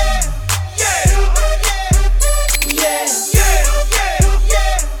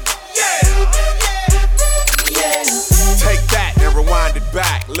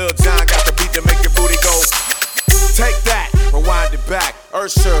 Back, Lil John got the beat to make your booty go. Take that, rewind it back.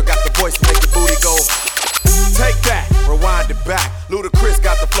 Ursher got the voice to make your booty go. Take that, rewind it back. Ludacris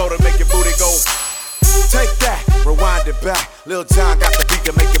got the flow to make your booty go. Take that, rewind it back. Lil John got the beat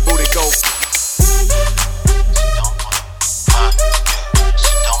to make your booty go.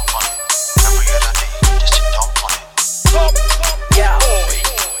 Yeah.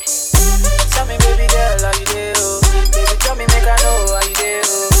 Tell me, baby girl, how you do? Baby, tell me, make I know how you do.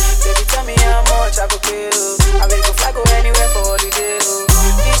 Baby, tell me how much I could pay. I make a fly go anywhere for holiday.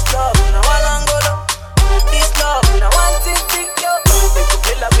 This love, now I long go low. This love, now I think yo. They could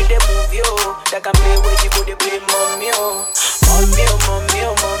play like with them move yo. They can play where you go, they play mommy yo. Mommy yo, mommy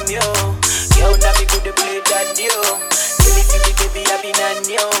yo, mommy yo. Yo, now me go, they play that yo. Baby, baby, baby,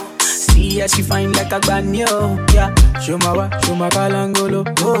 she fine like a banyo. Yeah, show my kalangolo.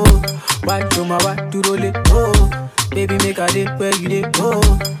 Oh, why show my what to roll it. Oh, baby make a day where you day.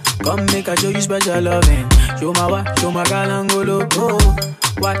 Oh, come make a show you special loving. Show my kalangolo. Oh,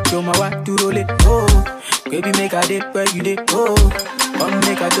 what show my what to roll it. Oh, baby make a day where you day. Oh, come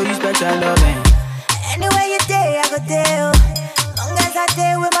make a show you special loving. Anywhere you day, I go there. Long as I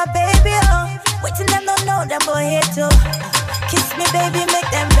day with my baby, oh. Waiting them don't know them boy hate too. Kiss me, baby, make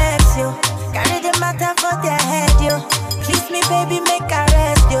them vex you. Carry the matter for their head, you. Kiss me, baby, make I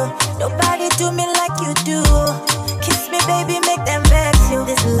rest you. Nobody do me like you do. Kiss me, baby, make them vex you.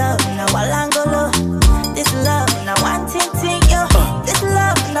 This love, now Walangolo. This love, now one ting yo. This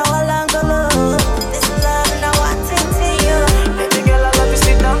love, now Walangolo. This love, now one ting yo. Baby girl, I love you,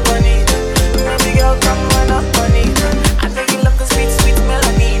 sit down on it. Baby girl, come on up on it. I know you love the sweet, sweet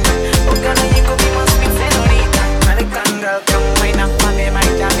melody. Oh, girl, you could be my sweet senorita. American girl, come wine up for me. My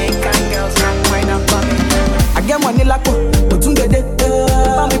Jamaican girls, come wine up for me. I get money like Otungede.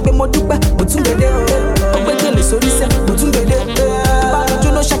 Bami pe mo dupe, Otungede. Ogbekele sori se, Otungede. Bami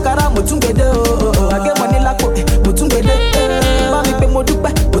Juno Shakara, Otungede. I get money like Otungede. Bami pe mo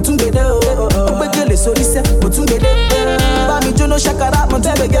dupe, Otungede. Ogbekele sori se, Otungede. Bami Juno Shakara,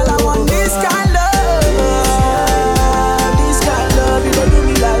 Otungede. Girl, I want this kind of love. This kind of love, you gon' do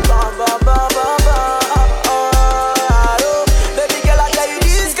me like bam, bam, bam, bam, bam. Baby girl, I tell you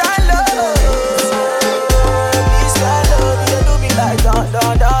this kind of love. This kind of love, you gon' do me like da, da,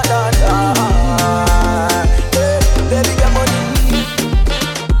 da, da, da. Baby, get money.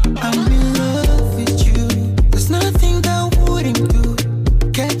 I'm in love with you. There's nothing that wouldn't do.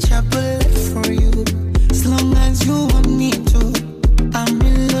 Catch a bullet for you. As long as you want me to. I'm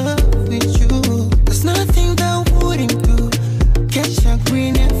in love with you. There's nothing that wouldn't do. Catch a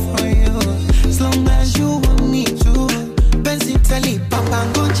green hair for you. As long as you want me to. Benzitali papa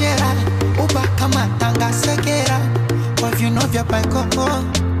ngojera. Uba kama tanga sekera. Kwa vino vya paikoko.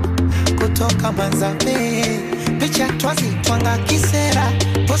 Kutoka Manzabe. Picha twazi twanga kisera.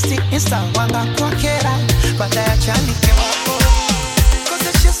 Posti insta wanga kwa kera. Bada ya chani kemoko. Cause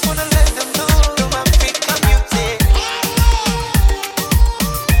I just wanna let them know you're African beauty.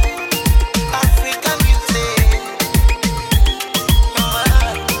 African beauty.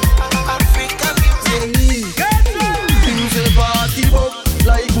 African beauty. Things a party book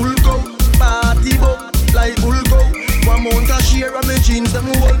like Bulgo. Party book like Bulgo. One month a share of my jeans them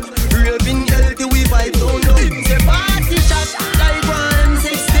hold. Raving healthy we vibe don't know. Say party shot like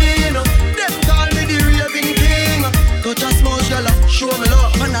 116. Them call me the raving king. Touch a small girl, show me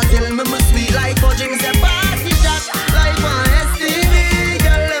love. Man I tell me sweet like fudging. Say party shot like 1 STD.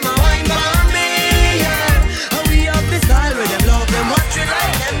 Girl them a wine for me, yeah. And we have this style with them love them watch it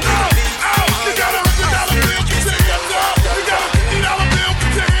like them. You got a $100 bill, get your hands up. You got a $50 bill,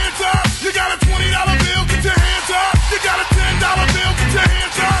 get your hands up. You got a $20 bill, get your hands up. You got a $10 bill, get your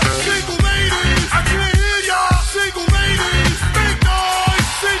hands up. Single ladies, I can't hear y'all. Single ladies, make noise.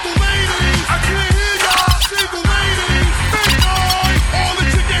 Single ladies, I can't hear y'all. Single ladies, make noise. All the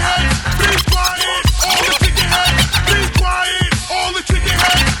chicken heads, be quiet. All the chicken heads, be quiet. All the chicken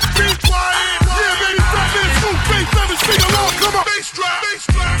heads, be quiet. Yeah, baby, stop this. Move, bass, let me sing along. Come on, bass drop, bass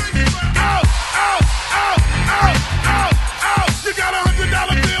drop. Out, out, out, out, out, out. You got a $100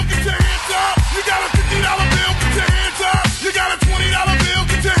 bill, get your hands up. You got a $50 bill, get your hands up. You got a $20 bill,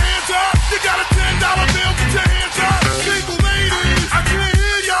 get your hands up. You got a $10 bill, get your hands up. Single ladies, I can't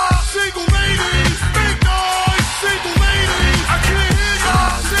hear y'all. Single ladies, make noise. Single ladies, I can't hear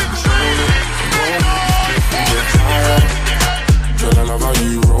y'all. Single ladies, make noise. Girl, I love how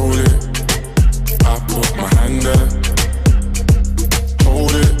you roll it. I put my hand there.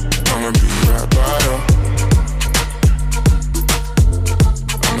 Hold it, I'ma be right by you.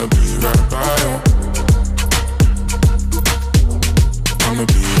 I'ma be right by you. I'ma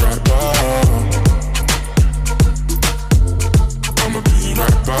be right by you. I'ma be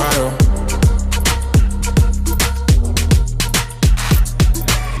right by you.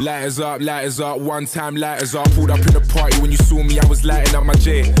 Lighters up, one time lighters up. Pulled up in the party when you saw me, I was lighting up my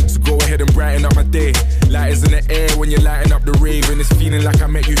J. So go ahead and brighten up my day. Lighters in the air when you're lighting up the rave. And it's feeling like I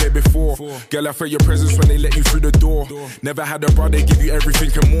met you here before. Girl, I felt your presence when they let you through the door. Never had a brother give you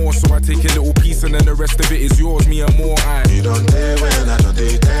everything and more. So I take a little piece and then the rest of it is yours, me and more. You don't dare when I don't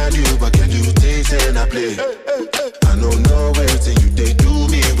they tell you. But can you taste and I play? I don't know where till you they do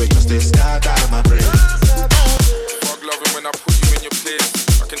me. Wait, cause they start out my brain. Fuck loving when I put you in your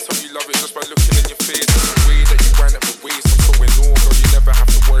place. I can tell you love it just by looking in your face. The way that you wind up the waist, I'm so in awe. Girl, you never have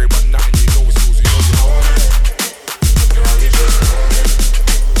to worry about nothing. You know it's yours, you know you're on it. Girl, you just on it.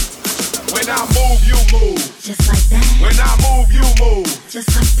 When I move, you move. Just like that. When I move, you move.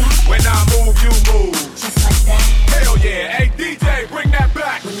 Just like that. When I move,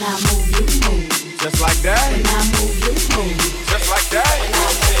 Just like that. When I move, you move. Just like that. When I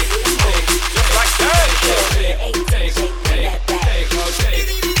take, just like that.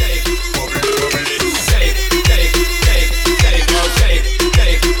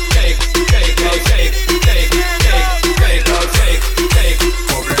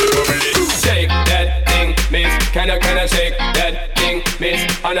 Can I shake that thing, miss?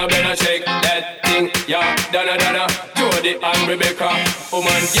 And I better shake that thing, yeah. Donna, Jody and Rebecca,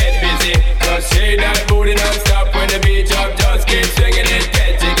 woman get busy. Just shake that booty non-stop when the beat drop. Just keep swinging it,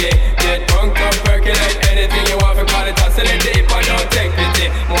 get jiggy. Get drunk up, percolate anything you want to call it. Oscillate deep and don't take pity.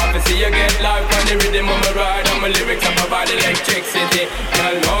 Want to see you get live on the rhythm of my ride. And my lyrics up about electricity.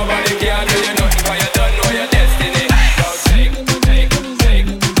 Girl, nobody can do you nothing, cause you don't know your destiny.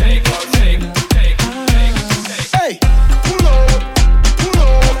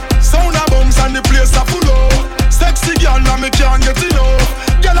 Me can't get enough.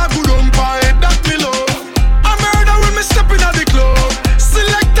 Girl, I good on my head, that me love. I murder when me step in at the club.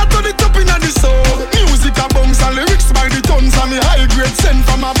 Selector to the top in at the sub. Music a bounce and lyrics by the tons. And me high grade sent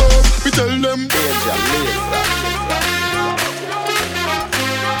from above. We tell them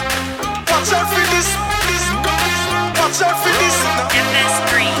watch out for this. Watch out for this.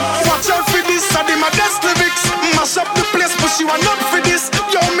 Watch out for this. I did my best lyrics. Mash up the place, but she want up for this.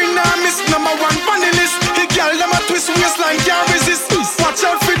 Yo, me nah miss number one funny list. He girl them a twist waistline can't resist. Watch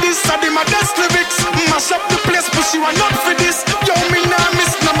out for this, I did my best lyrics. Mash up the place, but she want up for this. Yo, me nah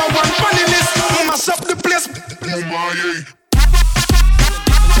miss number one funny list. Mash up the place. Oh my.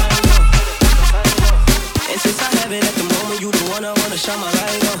 And since I have it at the moment, you the one I wanna shine my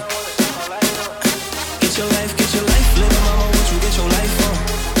light on. Get your life, little mama, won't you get your life on?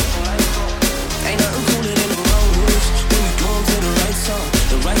 Ain't nothing cooler than the wrong moves when you do them to the right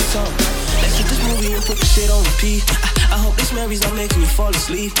song. Let's get this movie and put the shit on repeat. I hope these memories are making me fall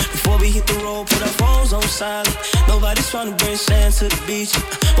asleep. Before we hit the road, put our phones on silent. Nobody's trying to bring sand to the beach.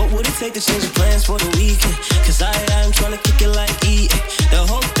 What would it take to change the plans for the weekend? Cause I'm trying to kick it like E. The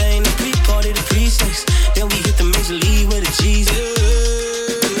whole thing, the pre-party, the pre-sex. Then we hit the major league with the cheese.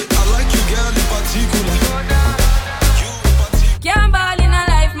 I like you, girl, in particular. Can't ball in a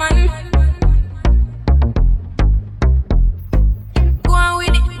life, man. Go on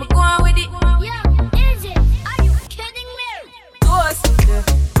with it. Yeah, is it? Are you kidding me? Ghost.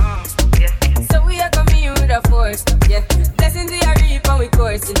 Yeah. So we are coming with a force. Yeah. Blessings we are reap and we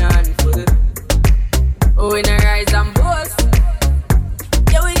coursing on full. Oh, in a rise and boast.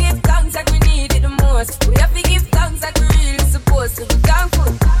 Yeah, we give thanks like we need it the most. We have to give thanks like we really supposed to be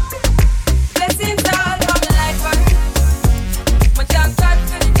thankful. Blessings all of my life, man. My thank God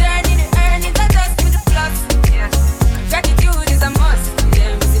for the journey, the earnings are just for the plus. Yeah. Gratitude is a must.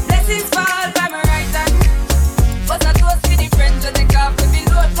 Yeah. Blessings fall by my right hand. But I toast with the friends that take off every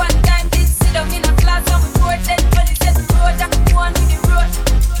load. One time did sit down in a class on the board. Then police said the road, I could go on with the road.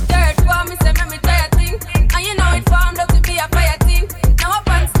 Third form, me say me retire thing. And you know it formed up to be a fire thing. Now up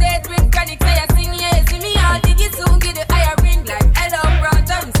on stage with chronic say I sing. Yeah, see me all dig it soon, get the higher ring. Like hello,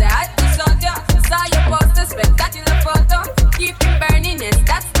 brother, me say I just shot ya. Saw your poster, spectacular photo. Keep it burning, yes,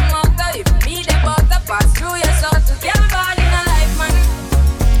 that's the motto. If me the butter pass through your soul to get ball in a life, man.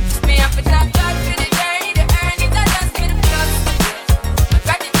 Me have to thank God for the journey, the earnings are just for the plus.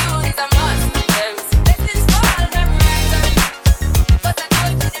 Gratitude is a must. Blessings fall by my right hand. But I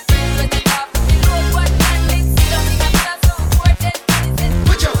told you the friends when they talk. You know what man makes it up, that's so important.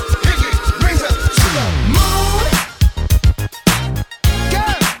 Put your pinky rings up to the moon.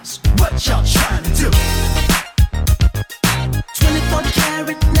 Girls, what y'all trying to do? 24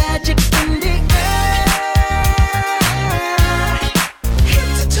 karat magic in the air. Head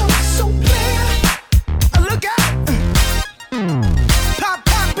to toe, so clear. Look out. Pop,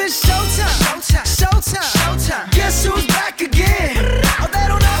 it's showtime. Guess who's back again? Oh, they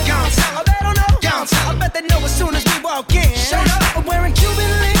don't know. I bet they know as soon as we walk in. I'm wearing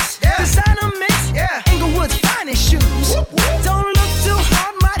Cuban links, designer mix, Inglewood's finest shoes. Don't look too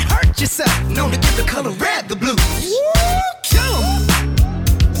hard, might hurt yourself. Known to give the color red the blues.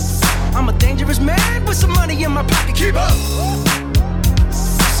 I'm a dangerous man with some money in my pocket. Keep up.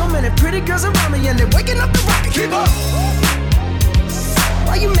 So many pretty girls around me and they're waking up the rocket. Keep up.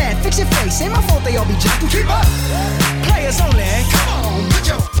 Why you mad? Fix your face. Ain't my fault they all be jocking. Keep up. Players only. Come on, put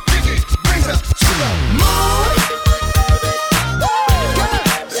your pinky rings up to the moon.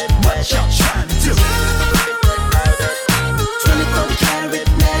 Girls, what y'all trying to do? 24 karat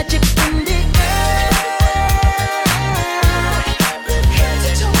magic in the air. Head to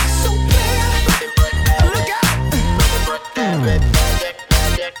toe, so clear. Look out.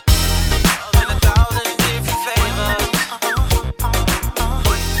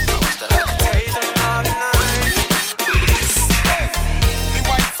 Crazy.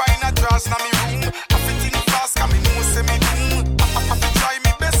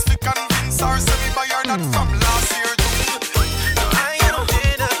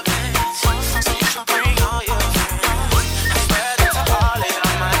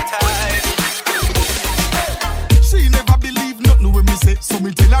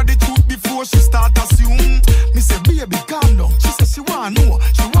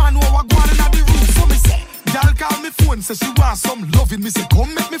 phone, says she wants some loving. Me say,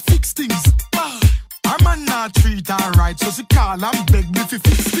 come make me fix things. Her man not treat her right, so she call and beg me to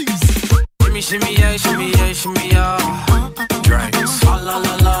fix things. Shimmy, yeah, shimmy, yeah, shimmy, yeah. Drink, la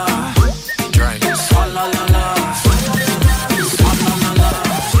la la. Drink, la la la.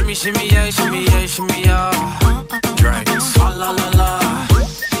 Shimmy, yeah, shimmy, yeah, shimmy, yeah. Drink, la la la.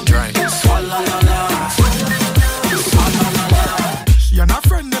 Drink, la la la. She and her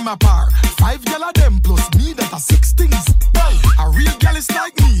friend them apart. 5 gyal of them plus me that are 6 things. A real gyal is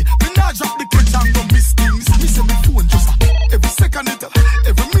like me. Me not drop the kids and go miss things. Me say me phone just every second it,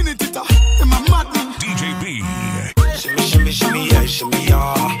 every minute it. Am I mad me? DJ B. Shimmy, shimmy, shimmy, yeah, shimmy,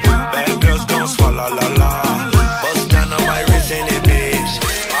 yeah. Bad girls gon' swallow la la. Bust down on my wrist in it, bitch.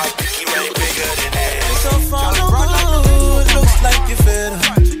 My pinky way bigger than it. So far, no good. Looks like you're fed up.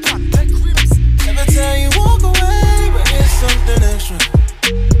 Every time you walk away, but it's something extra.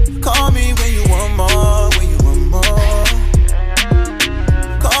 Call me when you want more, when you want more.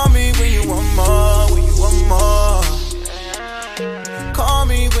 Call me when you want more, when you want more. Call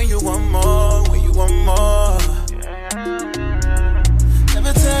me when you want more, when you want more.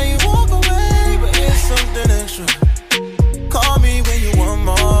 Every time you walk away, but it's something extra. Call me when you want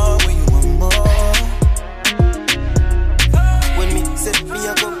more, when you want more. When me set me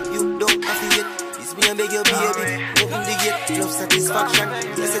a go, you don't have to yet. It's me and beg your baby, open the gate. Love satisfaction,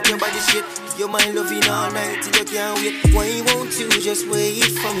 you set your body shit. Your mind loving all night till you can't wait. Why won't you just wait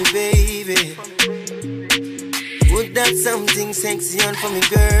for me, baby? Put that something sexy on for me,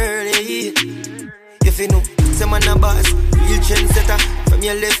 girlie. If you know, some man a boss, real trendsetter. From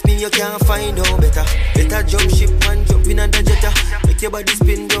your left me, you can't find out better. Better jump ship and jump in under jetta. Make your body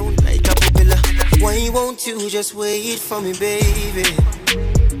spin round like a propeller. Why won't you just wait for me, baby?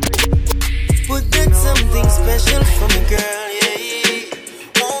 Put that something special for me, girl, yeah.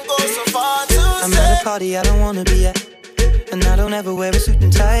 Won't go so far to I'm at a party I don't wanna be at, and I don't ever wear a suit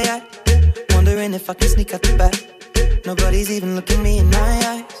and tie. Wondering if I can sneak out the back. Nobody's even looking me in my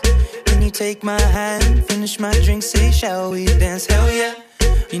eyes. Can you take my hand, finish my drink, say shall we dance? Hell yeah.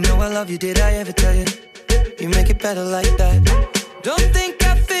 You know I love you, did I ever tell you? You make it better like that. Don't think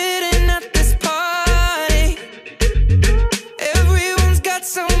I fit in at this party. Everyone's got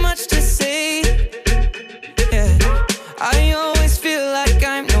so much to say. Yeah, I always feel like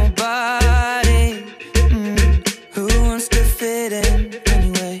I'm nobody. Who wants to fit in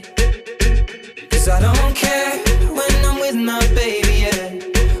anyway? 'Cause I don't care when I'm with my baby,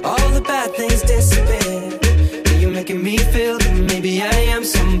 yeah. All the bad things disappear. You're making me feel that maybe I am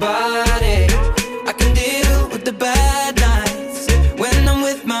somebody. I can deal with the bad nights when I'm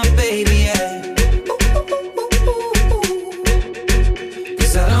with my baby, yeah.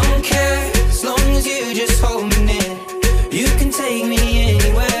 'Cause I don't care as long as you just hold me near. You can take me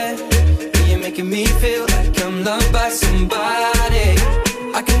anywhere. You're making me feel like I'm loved by somebody.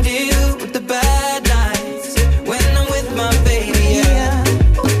 I can deal with the bad nights when I'm with my baby, yeah.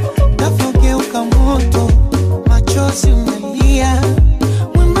 Nafogeuka moto, machozi unalia.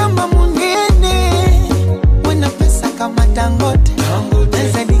 Mwembamba munene, wena pesa kama Dangote.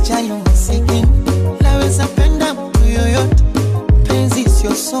 Neza lijayo masikini, laweza penda mtu yoyote. Penzi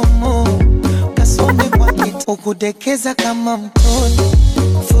sio somo, kasome kwa kitu. Ukudekeza kama mtoto,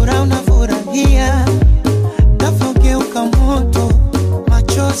 furaha unafurahia. Nafogeuka moto,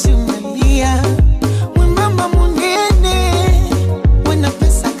 machozi unalia. Mwembamba munene, wena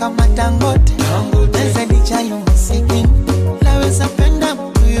pesa kama Dangote. Neza lijayo masikini, laweza penda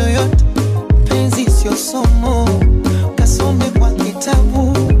mtu yoyote. Penzi sio somo, kasome kwa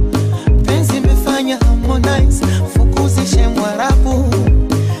kitabu. Penzi imefanya Harmonize fukuzishe Mwarabu.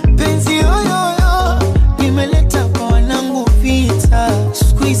 Penzi yoyoyo imeleta kwa wanangu vita.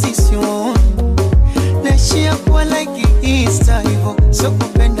 Squeezy sio naishia kwa like Easter hivyo. So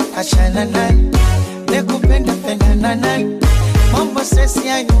kupenda achana naye, nekupenda pendana naye. Mambo sesi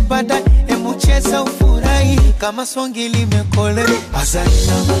hayo baadaye, emu cheza ufurahi kama songi limekole.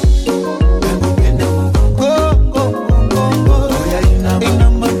 Azainama, nakupenda mgongo, oya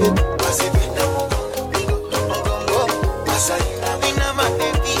inama baby. Asipenda mgongo, azainama, inama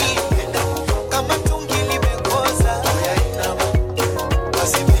baby. Kama tungi limekoza, oya inama,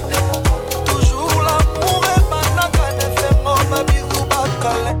 asipenda. Toujours l'amour est banaka, ne fait mon ma bisou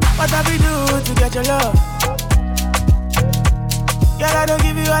bakale. What have you do to get your love? Girl, I don't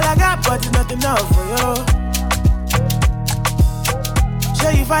give you all I got, but it's not enough for you.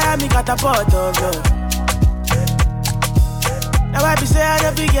 Sure you fire me, catapult of you. Now I be say I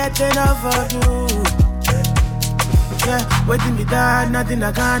don't be getting enough of you. Yeah, waiting me down, nothing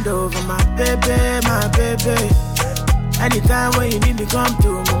I can't do for my baby, my baby. Anytime when you need me, come to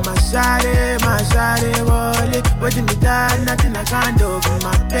me, my shawty, wallet. Waiting me down, nothing I can't do.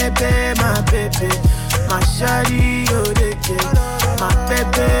 My baby, my shawty, oh they care. My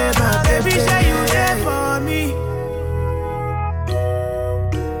baby, say you there for me.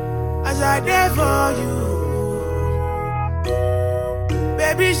 As I there for you.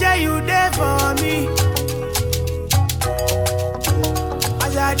 Baby, say you there for me.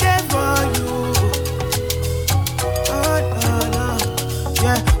 As I there for you.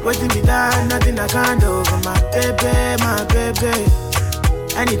 Yeah, waiting me down, nothing I can't do. My baby.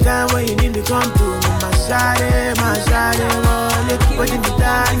 Anytime when you need me, come to me. My shawty, wallet. Waiting me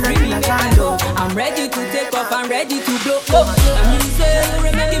down, nothing I can't do. I'm ready to take off, I'm ready to blow up. I'm you say,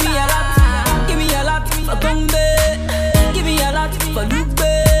 give me a lot for Gombe. Give me a lot for Lube.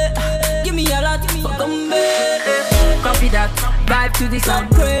 Give me a lot for Gombe. Copy that, vibe to the song,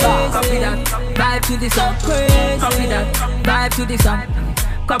 crazy. Copy that, vibe to the song, crazy. Copy that, vibe to the song.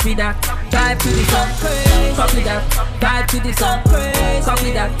 Copy that, vibe to the song, crazy. Copy that, vibe to the song, crazy.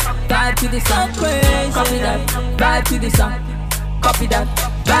 Copy that, vibe to the song, crazy. Copy that, vibe to the song. Copy that,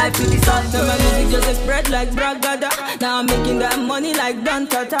 vibe to the song. Now my music just spread like bragada. Now I'm making that money like Don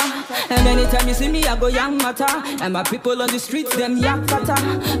Tata. And anytime you see me, I go young matter. And my people on the streets, them yak fata.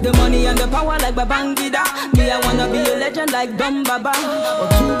 The money and the power like Babangida. Me, I wanna be a legend like Dom Baba or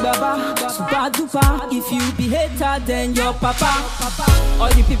Tu Baba, Super Duper. If you be hater, then your papa. All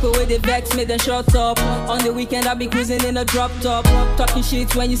the people where they vex, make them shut up. On the weekend, I be cruising in a drop top. Talking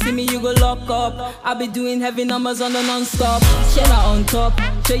shit, when you see me, you go lock up. I be doing heavy numbers on the non-stop. On top,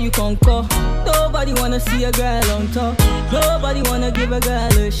 so you conquer. Nobody wanna see a girl on top. Nobody wanna give a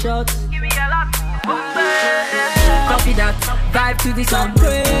girl a shot. Give me a lot. Copy that, vibe to the song,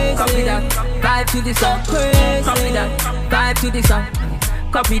 crazy. Copy that, vibe to the song, crazy. Copy that, vibe to the song.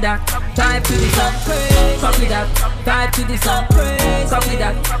 Copy that, vibe to the song, crazy. Copy that, vibe to the song, crazy. Copy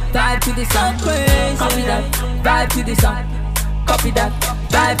that, vibe to the song, crazy. Copy that, vibe to the song. Copy that,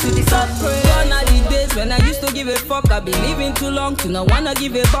 vibe to the sun. Gone are the days when I used to give a fuck. I been living too long to not wanna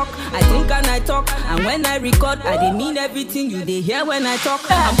give a fuck. I think and I talk, and when I record, I dey mean everything you dey hear when I talk.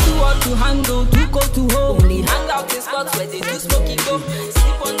 I'm too hot to handle, too cold to hold. Only hang out in spots where they do smoky go.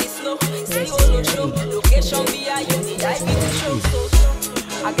 Sleep on the snow, see all show. Location VI, you need I be to show.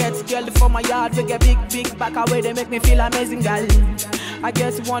 I get girl from my yard, we get big back away, they make me feel amazing, girl. I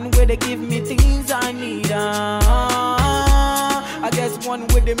get one way they give me things I need. I get one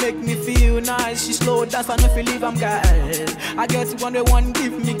way they make me feel nice. She slow dance and if you leave, I'm girl. I get one way one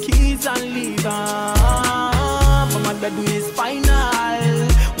give me keys and leave. But my bed is final.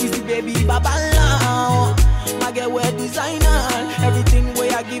 With the baby babala. My girl wear designer. Everything way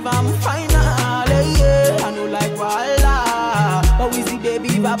I give, I'm final. Yeah, I know like Walla. But with the baby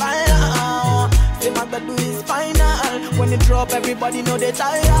babala. Say my bed is final. When it drop, everybody know they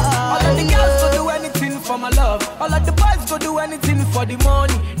tired. All of the girls go do anything for my love. All of the boys go do anything for the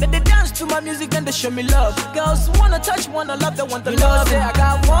money. Then they dance to my music, then they show me love. Girls wanna touch, wanna love, they want to love. Say I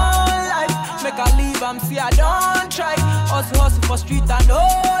got one life, make I leave, see I don't try. Hustle for street and no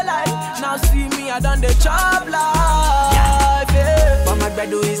life. Now see me, I done the job life. Yeah. But my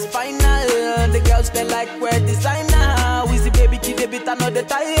bed is final. The girls they like wear designer. We see baby kid a bit, I know they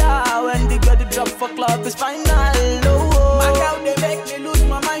tire. When the girl drop for club is final. Oh, my girl they make me lose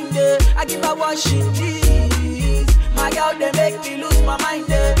my mind. I give her what she needs. My girl they make me lose my mind.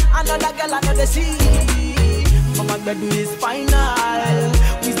 Another girl I know they see. But my bed is final.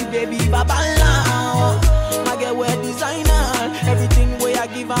 We see baby babala. My girl wear designer. Everything way I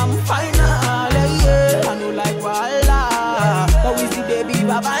give I'm final. Yeah, I know like Walla. But we see baby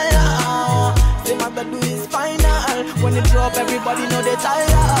babala. Say my bed is final. When it drop, everybody know they tired.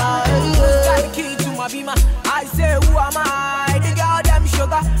 Got the key to my beamer. I say, who am I? The girl them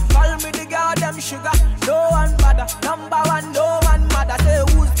sugar. Call me the girl them sugar. No one bother. Number one, no one mother. Say,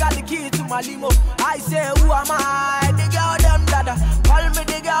 who's got the key to my limo? I say, who am I? The girl them dada. Call me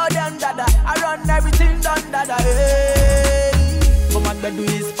the girl them dada. I run everything done dada. Hey. But my bed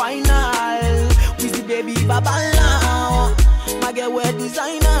is final. With the baby babala. My girl wear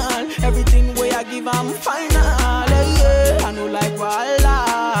designer. Everything way I give I'm final. Yeah, I know like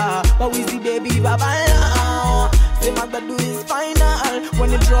Walla. But we see baby babala. Say my bed is final.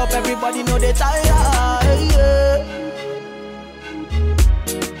 When it drop, everybody know they tired. Yeah.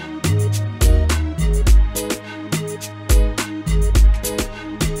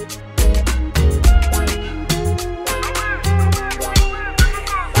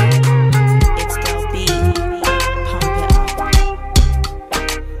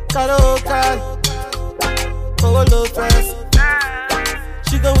 Follow fast.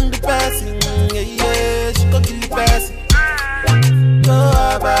 She go in the passing, yeah, she go kill the passing. Go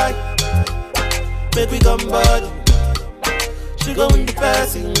bye. make we come body. She go with the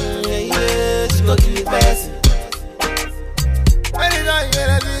passing, yeah, she go give it passing. Anytime you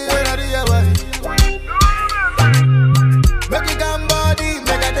ready, your body. Make it come body,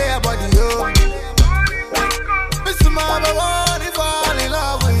 make a day body, yo. Mr. Mama, I wanna fall in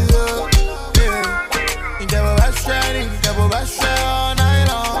love with you. Yeah. You never best friend, all night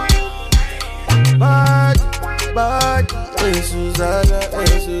long. Body, hey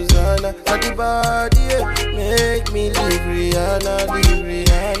Susanna, body, yeah. Make me leave Rihanna.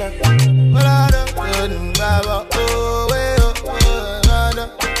 But I don't know, oh, way, oh, Nana.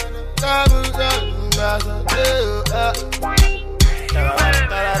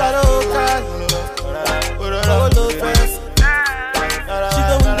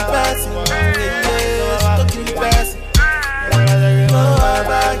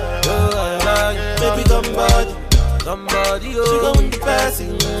 Somebody, she go with the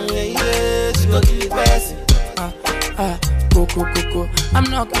passing, yeah, she go give it passing. Coco, I'm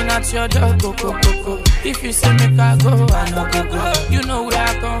knocking at your door, Coco. If you say make I go, I know go. You know where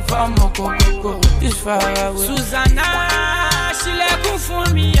I come from, Coco. This far away. Susanna, she looking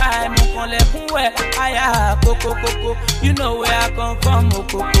for me, I'm on Aya, Coco. You know where I come from,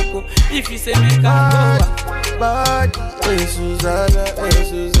 Coco. If you say make I go, body, hey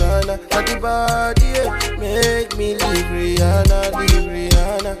Susanna, body, yeah. Make me leave Rihanna.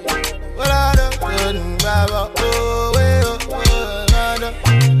 But I don't know, oh, way, oh,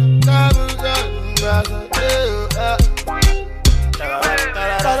 Nana.